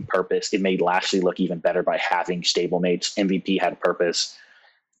doing nothing purpose. It made Lashley look even better by having stablemates. MVP had purpose.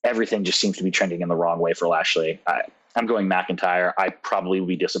 Everything just seems to be trending in the wrong way for Lashley. I'm going McIntyre. I probably will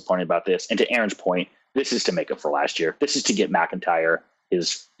be disappointed about this. And to Aaron's point, this is to make up for last year. This is to get McIntyre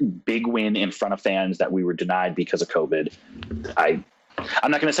his big win in front of fans that we were denied because of COVID.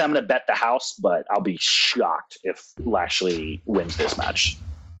 I'm not going to say I'm going to bet the house, but I'll be shocked if Lashley wins this match.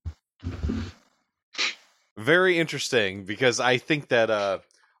 Very interesting, because I think that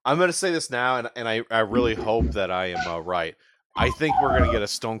I'm going to say this now, and I really hope that I am right. I think we're going to get a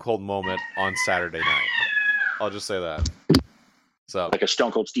Stone Cold moment on Saturday night. I'll just say that. So, like a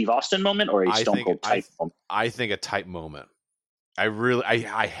Stone Cold Steve Austin moment, or a Stone Cold type moment? I think a type moment.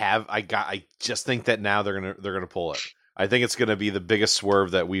 I just think that now they're gonna pull it. I think it's gonna be the biggest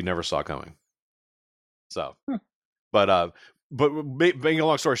swerve that we never saw coming. So, but making a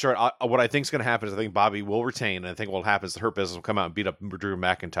long story short, what I think is going to happen is I think Bobby will retain, and I think what will happen is the Hurt Business will come out and beat up Drew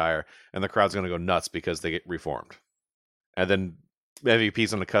McIntyre, and the crowd's going to go nuts because they get reformed. And then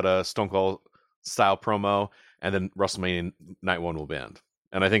MVP's going to cut a Stone Cold style promo, and then WrestleMania Night 1 will end.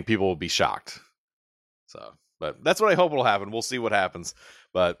 And I think people will be shocked. So, but that's what I hope will happen. We'll see what happens.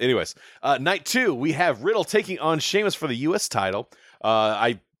 But anyways, Night 2, we have Riddle taking on Sheamus for the U.S. title.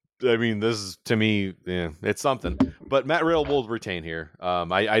 I mean, this is, to me, it's something. But Matt Riddle will retain here.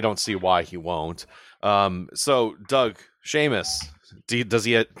 I don't see why he won't. So, Doug, Sheamus, does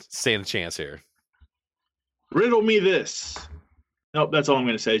he stand a chance here? Riddle me this. Nope, that's all I'm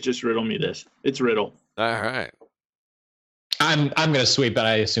going to say. Just riddle me this. It's Riddle. All right. I'm going to sweep, but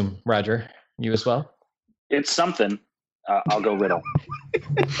I assume, Roger, you as well? It's something. I'll go Riddle.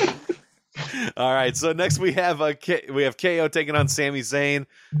 All right, so next we have KO taking on Sami Zayn.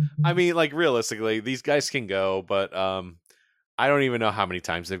 I mean, like, realistically, these guys can go, but I don't even know how many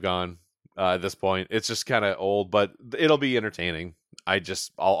times they've gone at this point. It's just kind of old, but it'll be entertaining.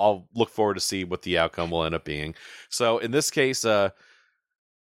 I'll look forward to see what the outcome will end up being. So in this case, I'm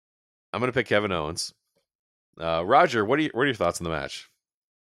going to pick Kevin Owens. Roger, what are your thoughts on the match?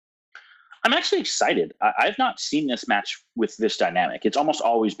 I'm actually excited. I've not seen this match with this dynamic. It's almost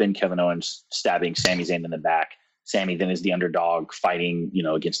always been Kevin Owens stabbing Sami Zayn in the back. Sami then is the underdog fighting,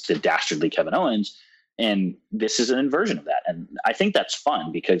 against the dastardly Kevin Owens. And this is an inversion of that. And I think that's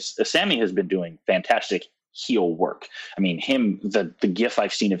fun because Sami has been doing fantastic heel work. I mean, the gif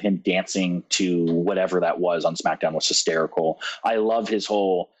I've seen of him dancing to whatever that was on SmackDown was hysterical. I love his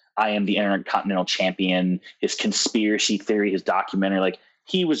whole, I am the Intercontinental Champion, his conspiracy theory, his documentary. Like,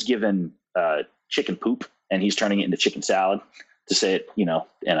 he was given chicken poop and he's turning it into chicken salad, to say it, in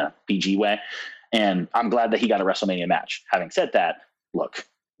a PG way. And I'm glad that he got a WrestleMania match. Having said that, look,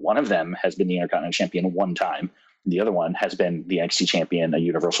 one of them has been the Intercontinental Champion one time. The other one has been the NXT Champion, a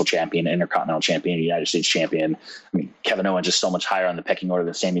Universal Champion, Intercontinental Champion, a United States Champion. I mean, Kevin Owens is so much higher on the pecking order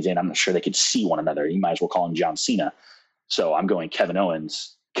than Sami Zayn. I'm not sure they could see one another. You might as well call him John Cena. So I'm going Kevin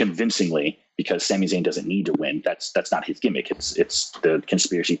Owens convincingly because Sami Zayn doesn't need to win. That's not his gimmick. It's the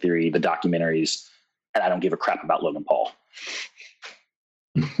conspiracy theory, the documentaries, and I don't give a crap about Logan Paul.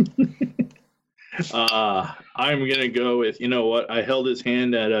 I'm gonna go with, I held his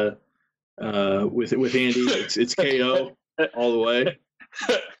hand at with Andy. It's KO all the way.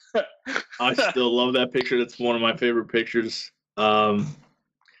 I still love that picture. That's one of my favorite pictures.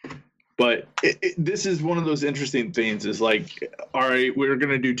 But this is one of those interesting things. Is like, all right, we're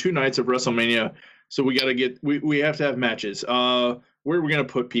gonna do 2 nights of WrestleMania. So we got to get we have to have matches. Where are we gonna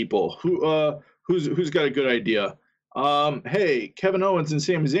put people? Who's got a good idea? Hey, Kevin Owens and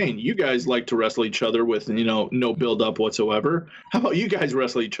Sami Zayn, you guys like to wrestle each other with no build up whatsoever. How about you guys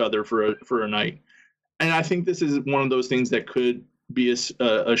wrestle each other for a night? And I think this is one of those things that could be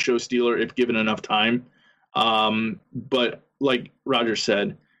a show stealer if given enough time. But like Roger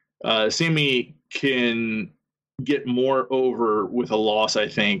said, Sami can get more over with a loss, I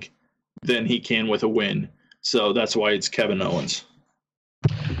think, than he can with a win. So that's why it's Kevin Owens.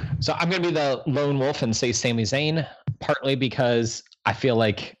 So I'm going to be the lone wolf and say Sami Zayn, partly because I feel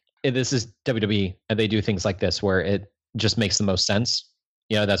like this is WWE and they do things like this where it just makes the most sense.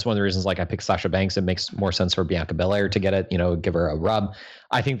 That's one of the reasons like I picked Sasha Banks. It makes more sense for Bianca Belair to get it, give her a rub.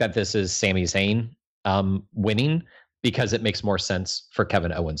 I think that this is Sami Zayn winning because it makes more sense for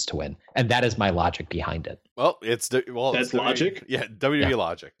Kevin Owens to win. And that is my logic behind it. Well, that's it's logic. Yeah, WWE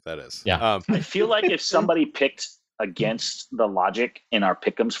logic. That is. Yeah. I feel like if somebody picked against the logic in our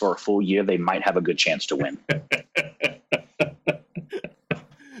pick'ems for a full year, they might have a good chance to win.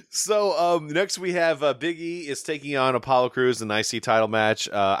 So next we have Big E is taking on Apollo Crews in an IC title match.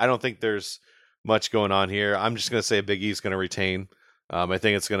 I don't think there's much going on here. I'm just going to say Big E is going to retain. I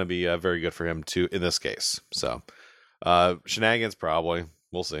think it's going to be very good for him too in this case. So shenanigans probably.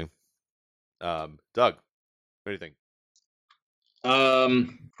 We'll see. Doug, what do you think?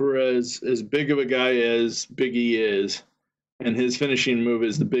 For as big of a guy as Big E is, and his finishing move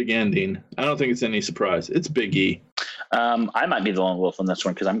is the big ending, I don't think it's any surprise. It's Big E. I might be the lone wolf on this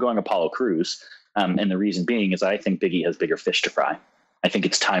one because I'm going Apollo Crews. And the reason being is I think Big E has bigger fish to fry. I think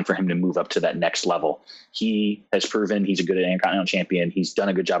it's time for him to move up to that next level. He has proven he's a good Intercontinental champion. He's done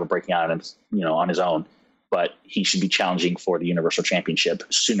a good job of breaking out on his own, but he should be challenging for the Universal Championship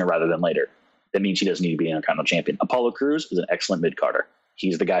sooner rather than later. That means he doesn't need to be an Intercontinental champion. Apollo Crews is an excellent mid-carder.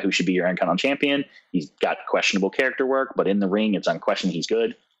 He's the guy who should be your Intercontinental champion. He's got questionable character work, but in the ring, it's unquestioned he's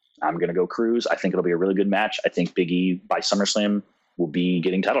good. I'm going to go Crews. I think it'll be a really good match. I think Big E by SummerSlam will be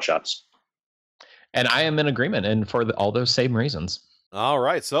getting title shots. And I am in agreement, and for all those same reasons. All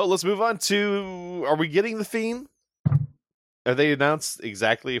right, so let's move on to, are we getting The Fiend? Have they announced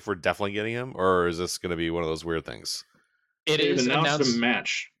exactly if we're definitely getting him, or is this going to be one of those weird things? They've announced a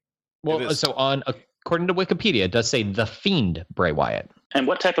match. Well, so according to Wikipedia, it does say The Fiend Bray Wyatt. And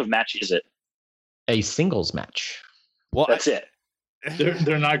what type of match is it? A singles match. Well, That's it.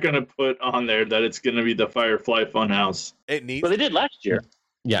 They're not going to put on there that it's going to be the Firefly Funhouse. It needs. Well, they did last year.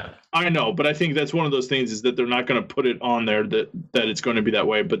 Yeah, I know, but I think that's one of those things is that they're not going to put it on there that it's going to be that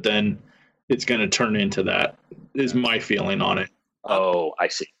way, but then it's going to turn into that. Is my feeling on it. Oh, I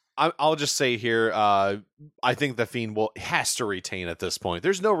see. I'll just say here, I think The Fiend has to retain at this point.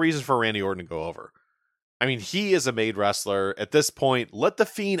 There's no reason for Randy Orton to go over. I mean, he is a made wrestler. At this point, let The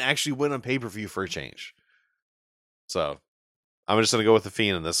Fiend actually win on pay-per-view for a change. So, I'm just going to go with The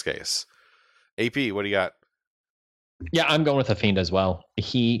Fiend in this case. AP, what do you got? Yeah, I'm going with The Fiend as well.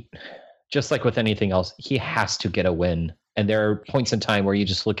 He, just like with anything else, he has to get a win. And there are points in time where you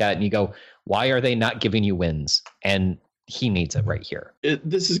just look at it and you go, why are they not giving you wins? And he needs it right here.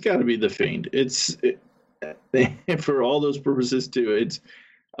 This has got to be The Fiend. For all those purposes too. It's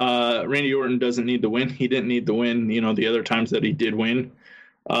Randy Orton doesn't need the win. He didn't need the win, the other times that he did win.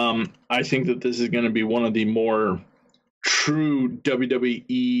 I think that this is going to be one of the more true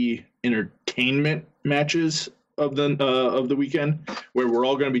WWE entertainment matches of the weekend, where we're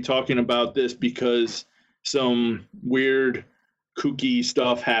all going to be talking about this because some weird kooky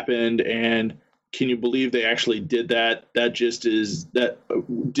stuff happened, and can you believe they actually did that? That just is that.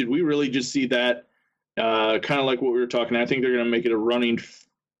 Did we really just see that? Kind of like what we were talking. I think they're going to make it a running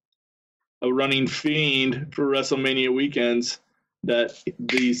Fiend for WrestleMania weekends, that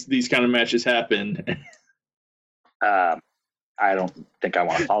these kind of matches happen. I don't think I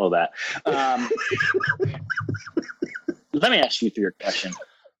want to follow that. Let me ask you through your question.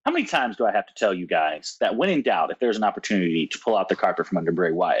 How many times do I have to tell you guys that when in doubt, if there's an opportunity to pull out the carpet from under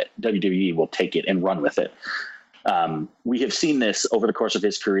Bray Wyatt, WWE will take it and run with it? We have seen this over the course of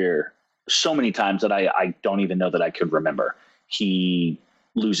his career so many times that I don't even know that I could remember. He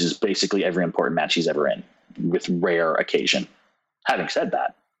loses basically every important match he's ever in, with rare occasion. Having said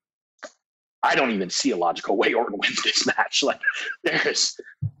that, I don't even see a logical way Orton wins this match. Like, there's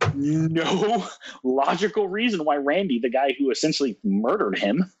no logical reason why Randy, the guy who essentially murdered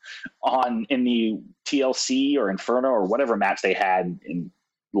him in the TLC or Inferno or whatever match they had in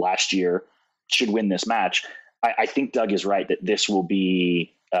last year, should win this match. I think Doug is right that this will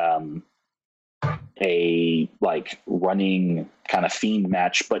be a running kind of Fiend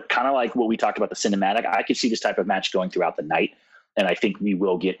match, but kind of like what we talked about the cinematic. I could see this type of match going throughout the night, And I think we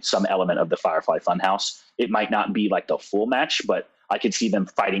will get some element of the Firefly Funhouse. It might not be like the full match, but I could see them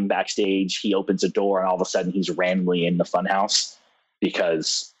fighting backstage. He opens a door and all of a sudden he's randomly in the Funhouse,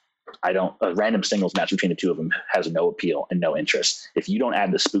 because a random singles match between the two of them has no appeal and no interest. If you don't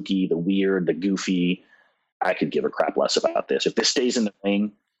add the spooky, the weird, the goofy, I could give a crap less about this. If this stays in the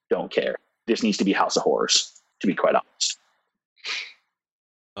ring, don't care. This needs to be House of Horrors, to be quite honest.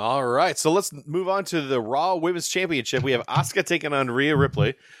 All right, so let's move on to the Raw Women's Championship. We have Asuka taking on Rhea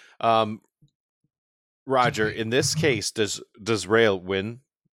Ripley. Roger, in this case, does Rhea win?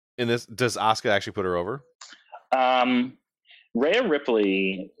 In this, does Asuka actually put her over? Rhea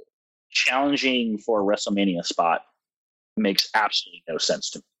Ripley challenging for a WrestleMania spot makes absolutely no sense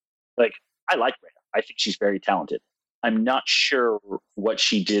to me. Like, I like Rhea. I think she's very talented. I'm not sure what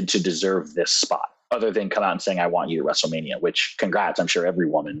she did to deserve this spot, other than come out and saying, I want you to WrestleMania, which, congrats, I'm sure every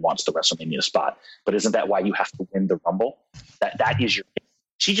woman wants the WrestleMania spot. But isn't that why you have to win the Rumble? That is your...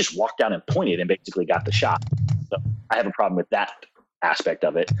 She just walked down and pointed and basically got the shot. So I have a problem with that aspect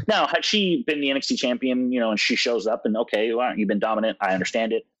of it. Now, had she been the NXT champion, and she shows up and, okay, well, you've been dominant, I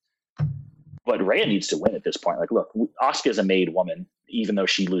understand it. But Rhea needs to win at this point. Like, look, Asuka's a made woman, even though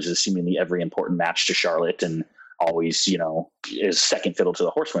she loses seemingly every important match to Charlotte and always, is second fiddle to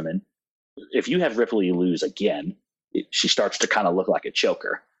the horsewomen. If you have Ripley lose again, she starts to kind of look like a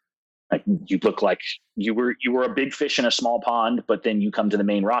choker. Like, you look like you were a big fish in a small pond, but then you come to the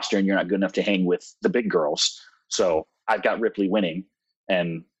main roster and you're not good enough to hang with the big girls. So I've got Ripley winning,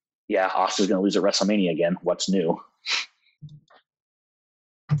 and yeah, Asuka's going to lose at WrestleMania again. What's new?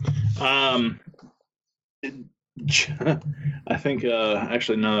 I think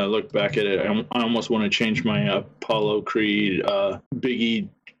actually, now that I look back at it, I almost want to change my Apollo Creed Big E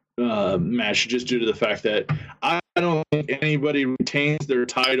match, just due to the fact that I don't think anybody retains their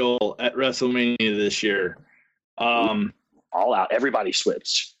title at WrestleMania this year. All out. Everybody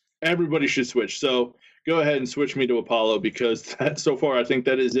switch. Everybody should switch. So go ahead and switch me to Apollo, because so far I think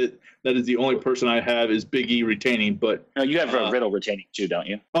that is it. That is the only person I have is Big E retaining. But no, you have Riddle retaining too, don't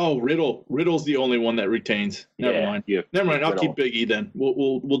you? Oh, Riddle's the only one that retains. Never mind. Never mind. I'll keep Big E then.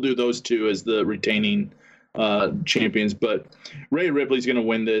 We'll do those two as the retaining champions. But Rhea Ripley's going to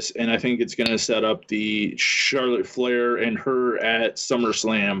win this, and I think it's going to set up the Charlotte Flair and her at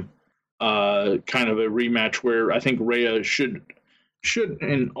SummerSlam kind of a rematch, where I think Rhea should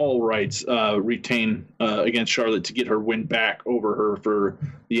in all rights retain against Charlotte to get her win back over her for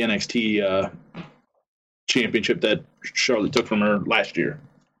the NXT championship that Charlotte took from her last year.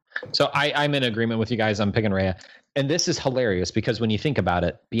 So I'm in agreement with you guys. I'm picking Rhea. And this is hilarious because when you think about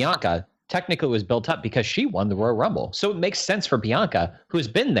it, Bianca technically was built up because she won the Royal Rumble. So it makes sense for Bianca, who's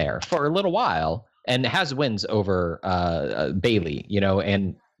been there for a little while and has wins over Bayley,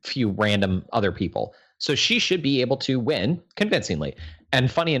 and few random other people. So she should be able to win convincingly.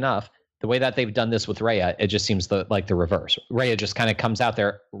 And funny enough, the way that they've done this with Rhea, it just seems like the reverse. Rhea just kind of comes out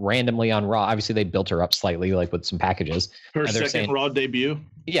there randomly on Raw. Obviously, they built her up slightly, like with some packages. Her second Raw debut.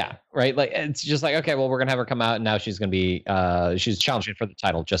 Yeah, right. Like, it's just like, okay, well, we're gonna have her come out, and now she's gonna be she's challenging for the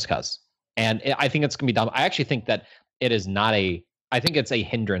title just because. And I think it's gonna be dumb. I actually think that it is not I think it's a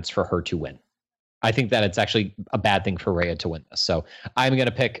hindrance for her to win. I think that it's actually a bad thing for Rhea to win this. So I'm gonna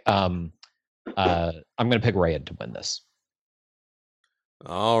pick Rhea to win this.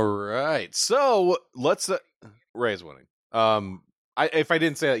 All right, so let's Rhea's winning. If I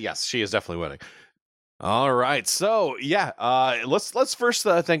didn't say that, yes, she is definitely winning. All right, so yeah, let's first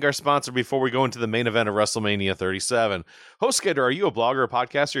thank our sponsor before we go into the main event of WrestleMania 37. HostGator, are you a blogger or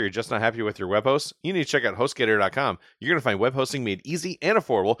podcaster? You're just not happy with your web host? You need to check out HostGator.com. You're going to find web hosting made easy and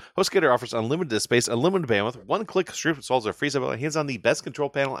affordable. HostGator offers unlimited space, unlimited bandwidth, one-click script solves are freezable, and hands on the best control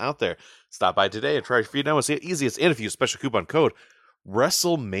panel out there. Stop by today and try it free now and see how easy it's, and if you use special coupon code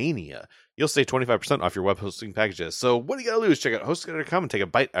WrestleMania, you'll save 25% off your web hosting packages. So what do you got to lose? Check out HostGator.com and take a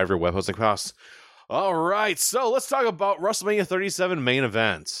bite out of your web hosting costs. All right, so let's talk about WrestleMania 37 main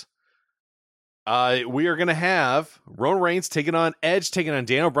event. We are going to have Roman Reigns taking on Edge, taking on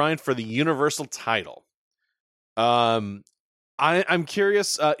Daniel Bryan for the Universal title. I'm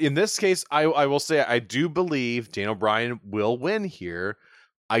curious. In this case, I will say I do believe Daniel Bryan will win here.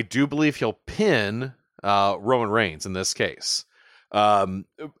 I do believe he'll pin Roman Reigns in this case. And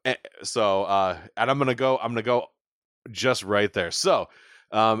I'm gonna go just right there. So,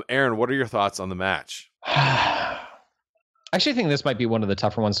 Aaron, what are your thoughts on the match? I actually think this might be one of the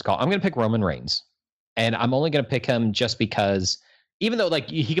tougher ones to call. I'm going to pick Roman Reigns, and I'm only going to pick him just because, even though like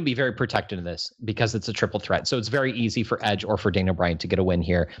he can be very protected in this because it's a triple threat, so it's very easy for Edge or for Daniel Bryan to get a win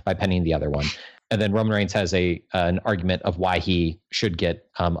here by pinning the other one, and then Roman Reigns has an argument of why he should get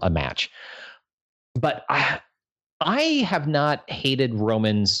a match. But I have not hated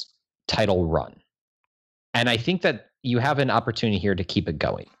Roman's title run. And I think that you have an opportunity here to keep it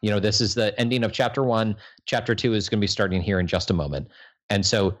going. This is the ending of chapter 1. Chapter 2 is going to be starting here in just a moment. And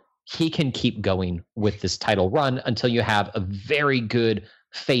so he can keep going with this title run until you have a very good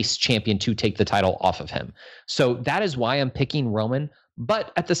face champion to take the title off of him. So that is why I'm picking Roman.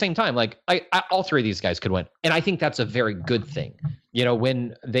 But at the same time, all three of these guys could win. And I think that's a very good thing.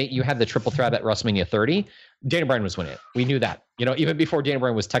 When you had the triple threat at WrestleMania 30, Daniel Bryan was winning it. We knew that. Even before Daniel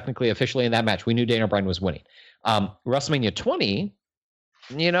Bryan was technically officially in that match, we knew Daniel Bryan was winning. WrestleMania 20,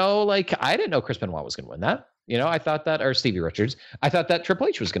 I didn't know Chris Benoit was going to win that. I thought that, or Stevie Richards, I thought that Triple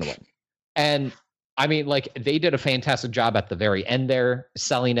H was going to win. And I mean, they did a fantastic job at the very end there,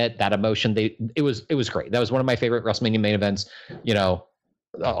 selling it, that emotion. It was great. That was one of my favorite WrestleMania main events,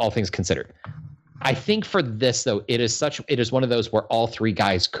 all things considered. I think for this, though, it is one of those where all three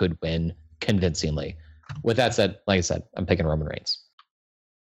guys could win convincingly. With that said, like I said, I'm picking Roman Reigns.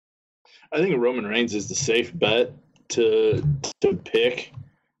 I think Roman Reigns is the safe bet to pick.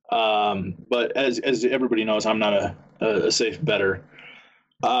 But as everybody knows, I'm not a safe bettor.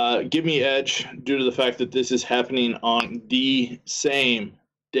 Give me Edge due to the fact that this is happening on the same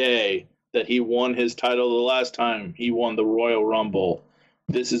day that he won his title the last time he won the Royal Rumble.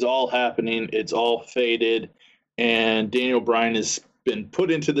 This is all happening. It's all faded. And Daniel Bryan has been put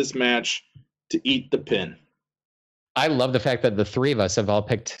into this match to eat the pin. I love the fact that the three of us have all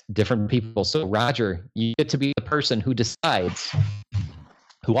picked different people. So, Roger, you get to be the person who decides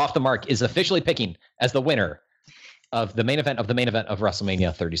who Off the Mark is officially picking as the winner of the main event of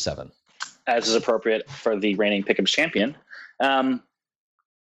WrestleMania 37. As is appropriate for the reigning Pick'ems champion.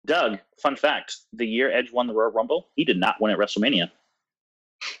 Doug, fun fact, the year Edge won the Royal Rumble, he did not win at WrestleMania.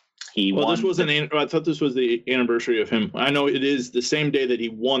 I thought this was the anniversary of him. I know it is the same day that he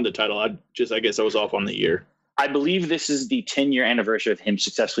won the title. I guess I was off on the year. I believe this is the 10-year anniversary of him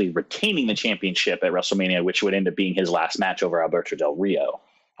successfully retaining the championship at WrestleMania, which would end up being his last match over Alberto Del Rio.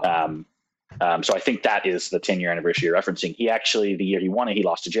 So I think that is the 10-year anniversary you're referencing. He actually, the year he won it, he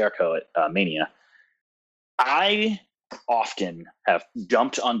lost to Jericho at Mania. I often have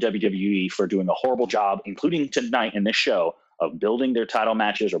dumped on WWE for doing a horrible job, including tonight in this show, of building their title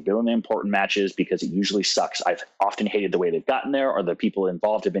matches or building the important matches because it usually sucks. I've often hated the way they've gotten there or the people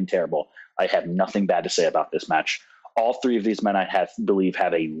involved have been terrible. I have nothing bad to say about this match. All three of these men I believe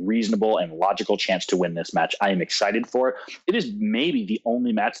have a reasonable and logical chance to win this match. I am excited for it. It is maybe the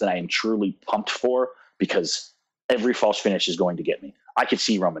only match that I am truly pumped for because every false finish is going to get me. I could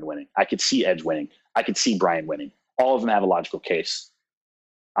see Roman winning. I could see Edge winning. I could see Bryan winning. All of them have a logical case.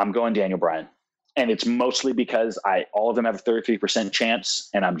 I'm going Daniel Bryan. And it's mostly because all of them have a 33% chance.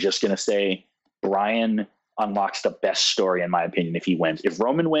 And I'm just going to say Bryan unlocks the best story, in my opinion, if he wins. If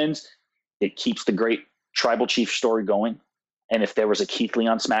Roman wins, it keeps the great Tribal Chief story going. And if there was a Keith Lee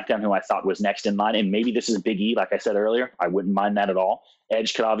on SmackDown who I thought was next in line, and maybe this is Big E, like I said earlier, I wouldn't mind that at all.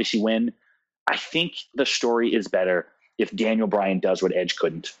 Edge could obviously win. I think the story is better if Daniel Bryan does what Edge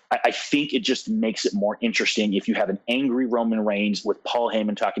couldn't. I think it just makes it more interesting if you have an angry Roman Reigns with Paul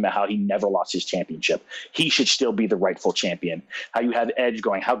Heyman talking about how he never lost his championship. He should still be the rightful champion. How you have Edge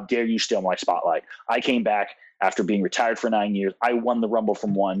going, how dare you steal my spotlight? I came back after being retired for 9 years. I won the Rumble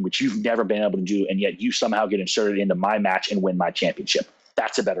from one, which you've never been able to do, and yet you somehow get inserted into my match and win my championship.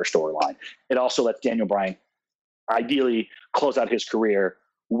 That's a better storyline. It also lets Daniel Bryan ideally close out his career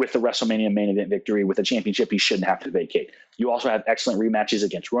with the WrestleMania main event victory with a championship he shouldn't have to vacate. You also have excellent rematches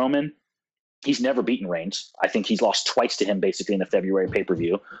against Roman. He's never beaten Reigns. I think he's lost twice to him basically in the February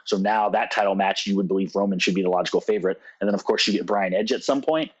pay-per-view. So now that title match, you would believe Roman should be the logical favorite. And then of course you get Bryan Edge at some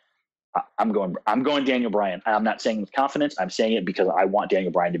point. I'm going Daniel Bryan. I'm not saying with confidence. I'm saying it because I want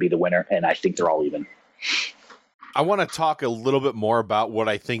Daniel Bryan to be the winner, and I think they're all even. I want to talk a little bit more about what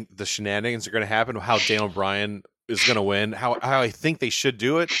I think the shenanigans are going to happen, how Daniel Bryan is going to win, how I think they should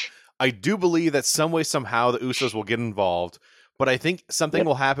do it. I do believe that some way, somehow, the Usos will get involved, but I think something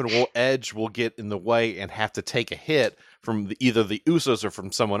will happen where Edge will get in the way and have to take a hit from either the Usos or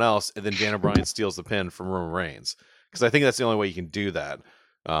from someone else, and then Daniel Bryan steals the pin from Roman Reigns. Because I think that's the only way you can do that.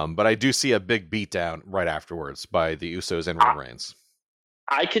 But I do see a big beatdown right afterwards by the Usos and Roman Reigns.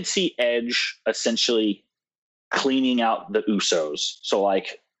 I could see Edge essentially cleaning out the Usos. So,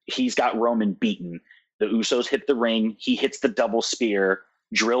 like, he's got Roman beaten. The Usos hit the ring. He hits the double spear,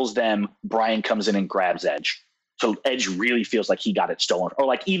 drills them. Bryan comes in and grabs Edge. So Edge really feels like he got it stolen. Or,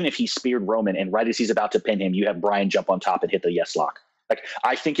 like, even if he speared Roman and right as he's about to pin him, you have Bryan jump on top and hit the yes lock. Like,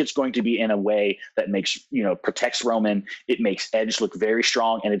 I think it's going to be in a way that makes, protects Roman. It makes Edge look very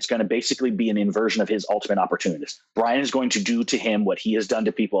strong, and it's going to basically be an inversion of his ultimate opportunities. Bryan is going to do to him what he has done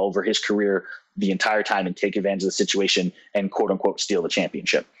to people over his career the entire time and take advantage of the situation and quote unquote steal the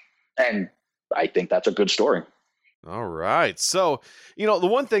championship. And I think that's a good story. All right. So, the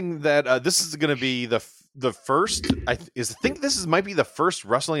one thing that this is going to be the first, I think this might be the first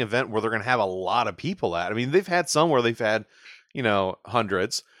wrestling event where they're going to have a lot of people at. I mean, they've had some where they've had,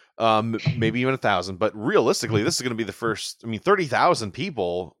 hundreds, maybe even 1,000, but realistically, this is going to be the first. I mean, 30,000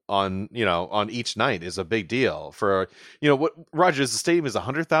 people on each night is a big deal for, what Roger, is the stadium is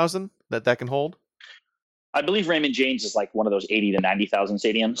 100,000 that can hold? I believe Raymond James is like one of those 80 to 90,000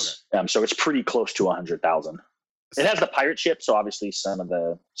 stadiums. Okay. So it's pretty close to 100,000. It has the pirate ship, so obviously some of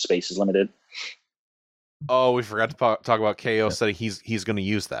the space is limited. Oh, we forgot to talk about KO saying he's going to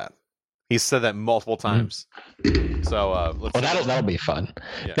use that. He's said that multiple times. Mm-hmm. So that'll be fun.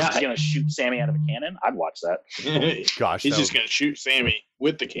 Yeah. He's going to shoot Sammy out of a cannon. I'd watch that. Gosh, he's just going to shoot Sammy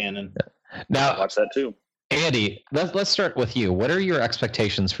with the cannon. Now, I'd watch that too. Andy, let's start with you. What are your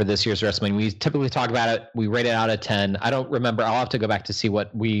expectations for this year's WrestleMania? We typically talk about it. We rate it out of 10. I don't remember. I'll have to go back to see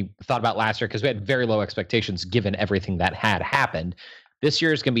what we thought about last year because we had very low expectations given everything that had happened. This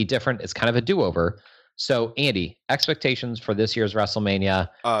year is going to be different. It's kind of a do-over. So, Andy, expectations for this year's WrestleMania?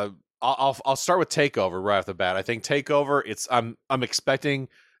 I'll start with TakeOver right off the bat. I think TakeOver. I'm expecting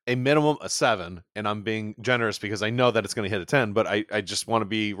a minimum of 7, and I'm being generous because I know that it's going to hit a 10. But I just want to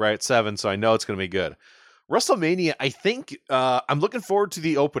be right at 7, so I know it's going to be good. WrestleMania, I think I'm looking forward to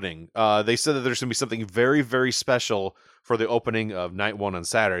the opening. They said that there's going to be something very, very special for the opening of Night 1 on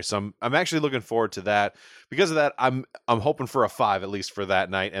Saturday. So I'm actually looking forward to that. Because of that, I'm hoping for a 5 at least for that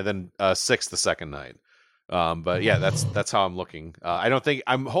night, and then 6 the second night. But yeah, that's how I'm looking.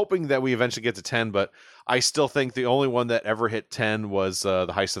 I'm hoping that we eventually get to 10, but I still think the only one that ever hit 10 was the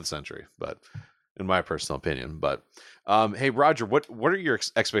Heist of the Century. But in my personal opinion, but hey, Roger, what are your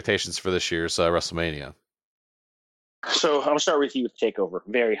expectations for this year's WrestleMania? So I'm going to start with you with TakeOver.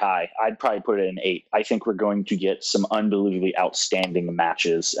 Very high. I'd probably put it in 8. I think we're going to get some unbelievably outstanding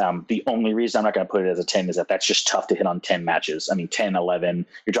matches. The only reason I'm not going to put it as a 10 is that's just tough to hit on 10 matches. I mean, 10, 11,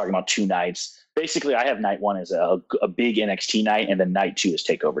 you're talking about 2 nights. Basically, I have night 1 as a big NXT night, and then night 2 is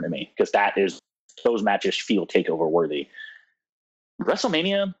TakeOver to me because those matches feel TakeOver worthy.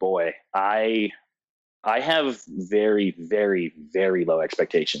 WrestleMania, boy, I have very, very, very low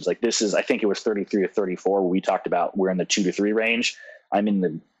expectations. Like I think it was 33 or 34 where we talked about we're in the 2 to 3 range. I'm in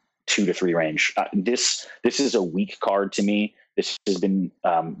the 2 to 3 range. This is a weak card to me. This has been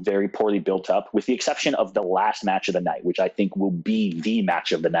very poorly built up, with the exception of the last match of the night, which I think will be the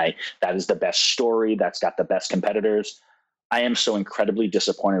match of the night. That is the best story. That's got the best competitors. I am so incredibly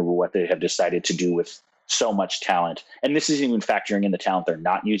disappointed with what they have decided to do with so much talent. And this isn't even factoring in the talent they're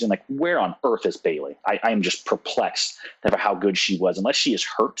not using. Like, where on earth is Bayley? I am just perplexed over how good she was. Unless she is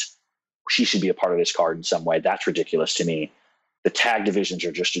hurt, she should be a part of this card in some way. That's ridiculous to me. The tag divisions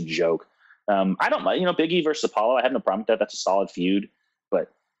are just a joke. I don't mind, Big E versus Apollo. I have no problem with that. That's a solid feud. But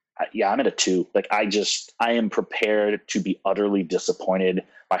I'm at a 2. Like, I am prepared to be utterly disappointed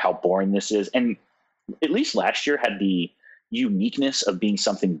by how boring this is. And at least last year had the uniqueness of being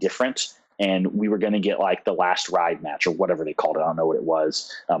something different. And we were going to get like the last ride match or whatever they called it. I don't know what it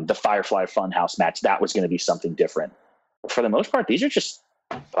was. The Firefly Funhouse match. That was going to be something different. But for the most part, these are just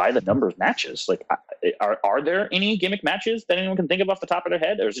by the numbers matches. Like, are there any gimmick matches that anyone can think of off the top of their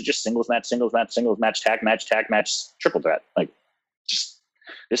head? Or is it just singles match, tag match, triple threat? Like, just,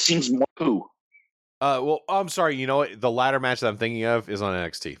 this seems more poo. Well, I'm sorry. You know what? The latter match that I'm thinking of is on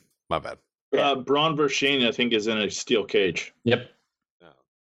NXT. My bad. Braun versus Shane, I think, is in a steel cage. Yep.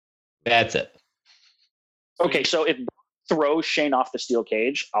 That's it. Okay, so if throws Shane off the steel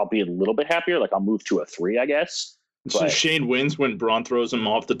cage, I'll be a little bit happier. Like, I'll move to a 3, I guess. So Shane wins when Braun throws him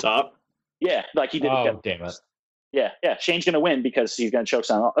off the top? Yeah, like he did. Oh, damn it. Yeah. Shane's going to win because he's going to choke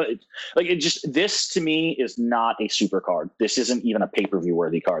sound. Like, this to me is not a super card. This isn't even a pay-per-view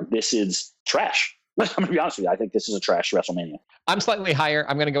worthy card. This is trash. I'm going to be honest with you. I think this is a trash WrestleMania. I'm slightly higher.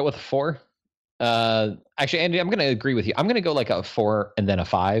 I'm going to go with a 4. Actually, Andy, I'm going to agree with you. I'm going to go like a 4 and then a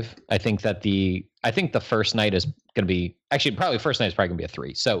 5. I think the first night is going to be first night is probably going to be a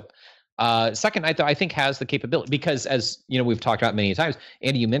 3. So, second night though, I think has the capability because, as you know, we've talked about many times.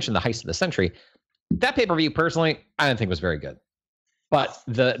 Andy, you mentioned the Heist of the Century. That pay-per-view, personally, I didn't think was very good, but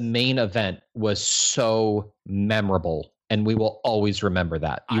the main event was so memorable, and we will always remember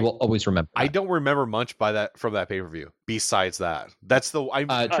that. You will always remember that. I don't remember much from that pay-per-view. Besides that, that's the you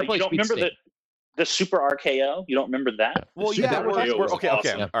don't remember that. The Super RKO. You don't remember that? Well, Super yeah. RKO was Okay.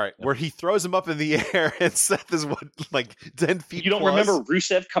 awesome. Yeah. All right. Where he throws him up in the air and Seth is like 10 feet. You don't plus? remember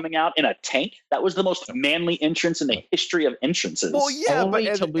Rusev coming out in a tank? That was the most manly entrance in the history of entrances. Well, yeah, Only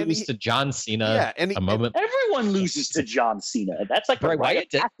but to lose to John Cena Yeah, and he- a moment. Everyone loses to John Cena. That's like Bray a rite Wyatt of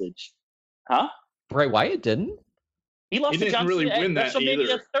did. passage. Huh? Bray Wyatt didn't. He lost He to didn't John really Cena win at that WrestleMania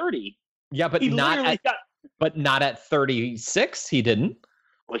either. 30. Yeah, but He not literally at got. but not at 36. He didn't.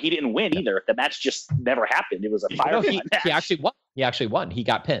 Well, he didn't win either. The match just never happened. It was a No, Firefly he match. actually won. He actually won. He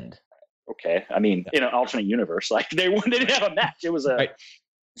got pinned. Okay, I mean, in an alternate universe, like they didn't have a match. It was a. Right.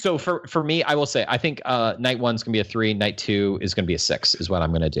 So for me, I will say I think night 1's gonna be a 3. Night 2 is gonna be a 6. Is what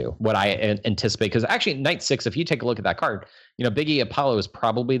I'm gonna do. What I anticipate, because actually night 6, if you take a look at that card, Big E Apollo is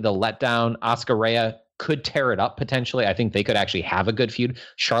probably the letdown. Asuka Rhea could tear it up potentially. I think they could actually have a good feud.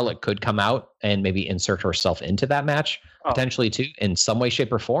 Charlotte could come out and maybe insert herself into that match potentially too in some way,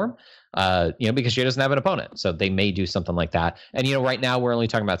 shape, or form. Because she doesn't have an opponent, so they may do something like that. And right now we're only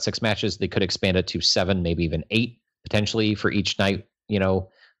talking about 6 matches. They could expand it to 7, maybe even 8 potentially for each night.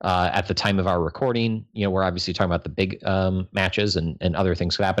 At the time of our recording, we're obviously talking about the big matches and other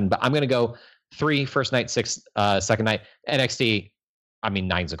things could happen. But I'm going to go 3 first night, 6 second night. NXT,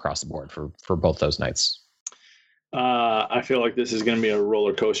 9s across the board for both those nights. I feel like this is going to be a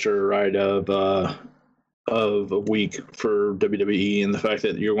roller coaster ride of a week for WWE, and the fact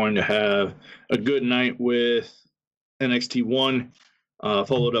that you're going to have a good night with NXT 1,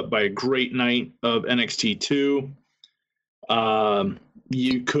 followed up by a great night of NXT 2.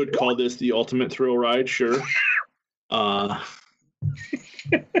 You could call this the ultimate thrill ride, sure. But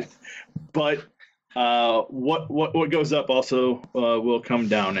what goes up also will come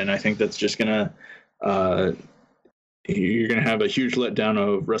down, and I think that's just gonna you're gonna have a huge letdown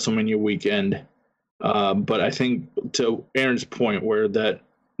of WrestleMania weekend. But I think to Aaron's point, where that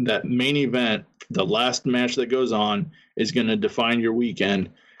main event, the last match that goes on, is going to define your weekend,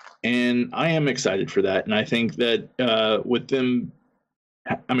 and I am excited for that. And I think that with them,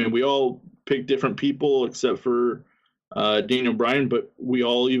 we all picked different people except for Daniel Bryan, but we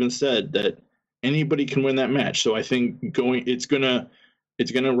all even said that anybody can win that match. So I think it's gonna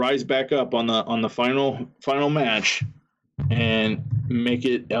rise back up on the final match and make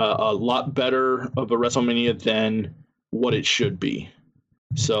it a lot better of a WrestleMania than what it should be.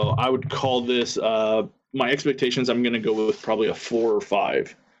 So I would call this my expectations. I'm going to go with probably a 4 or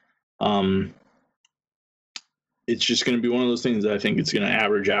 5. It's just going to be one of those things that I think it's going to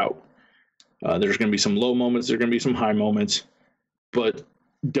average out. There's going to be some low moments. There's going to be some high moments, but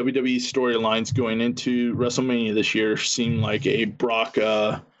WWE storylines going into WrestleMania this year seem like a Brock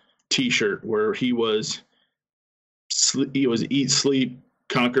T-shirt where he was eat, sleep,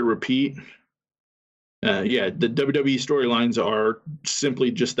 conquer, repeat. The WWE storylines are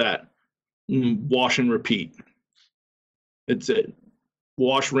simply just that. Wash and repeat. It's it.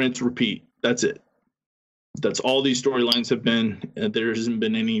 Wash, rinse, repeat. That's it. That's all these storylines have been. There hasn't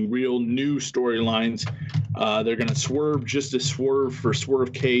been any real new storylines. They're going to swerve just to swerve for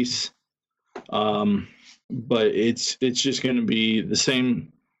swerve case. But it's just going to be the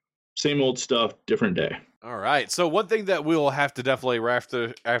same old stuff, different day. All right. So one thing that we will have to definitely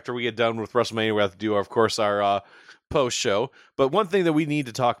after we get done with WrestleMania, we have to do, of course, our post show. But one thing that we need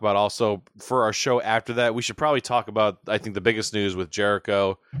to talk about also for our show after that, we should probably talk about, I think, the biggest news with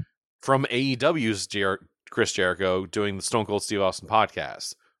Jericho from AEW's Chris Jericho doing the Stone Cold Steve Austin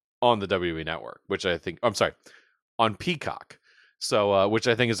podcast on the WWE Network, on Peacock. So, which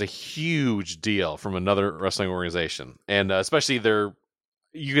I think is a huge deal from another wrestling organization, and especially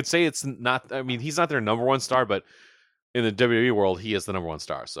you could say it's not. He's not their number one star, but in the WWE world, he is the number one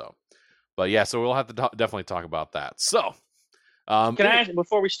star. So, but yeah, so we'll have to definitely talk about that. So, Can I ask,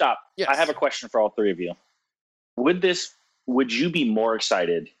 before we stop? Yes. I have a question for all three of you. Would you be more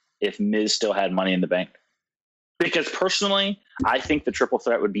excited if Miz still had Money in the Bank? Because personally, I think the triple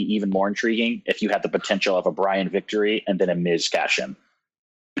threat would be even more intriguing if you had the potential of a Bryan victory and then a Miz cash in.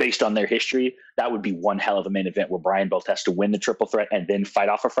 Based on their history, that would be one hell of a main event where Bryan both has to win the triple threat and then fight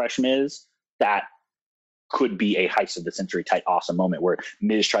off a fresh Miz. That could be a heist of the century type awesome moment where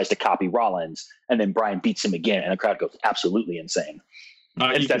Miz tries to copy Rollins and then Bryan beats him again and the crowd goes absolutely insane.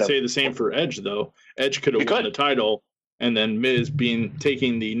 You can say the same for Edge, though. Edge could have won the title, and then Miz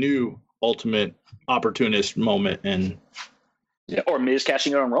taking the new ultimate opportunist moment, and or Miz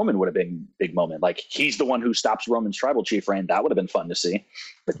cashing in on Roman would have been a big moment. Like he's the one who stops Roman's tribal chief reign. That would have been fun to see.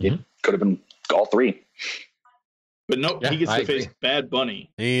 But it could have been all three. But no, he gets to face Bad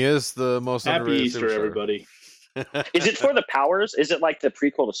Bunny. He is the most Happy Easter, superstar. everybody. Is it for the powers? Is it like the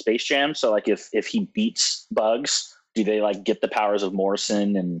prequel to Space Jam? So like if he beats Bugs, Do they like get the powers of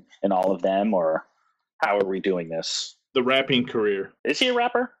Morrison and all of them, or how are we doing this? The rapping career. Is he a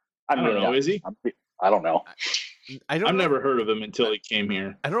rapper? I don't know. Is he? I don't know. I've never heard of him until he came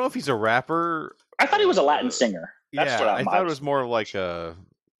here. I don't know if he's a rapper. I thought he was a Latin singer. That's what I thought it was more of like a,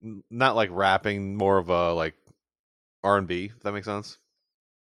 not like rapping, more of a like R&B. If that makes sense.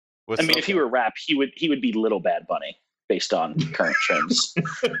 I mean, if he were rap, he would be Little Bad Bunny based on current trends.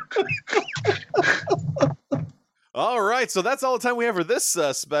 All right, so that's all the time we have for this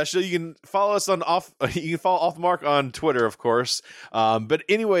special. You can follow us on You can follow Off the Mark on Twitter, of course. But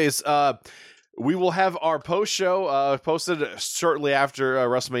anyways, we will have our post show posted shortly after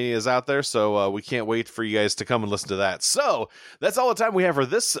WrestleMania is out there. So we can't wait for you guys to come and listen to that. So that's all the time we have for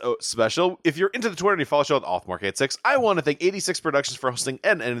this special. If you're into the Twitter and you follow the show at Off the Mark 86, I want to thank 86 Productions for hosting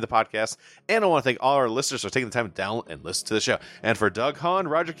and ending the podcast. And I want to thank all our listeners for taking the time to download and listen to the show. And for Doug Hahn,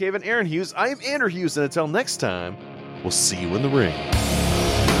 Roger Cave, and Aaron Hughes, I am Andrew Hughes. And until next time, we'll see you in the ring.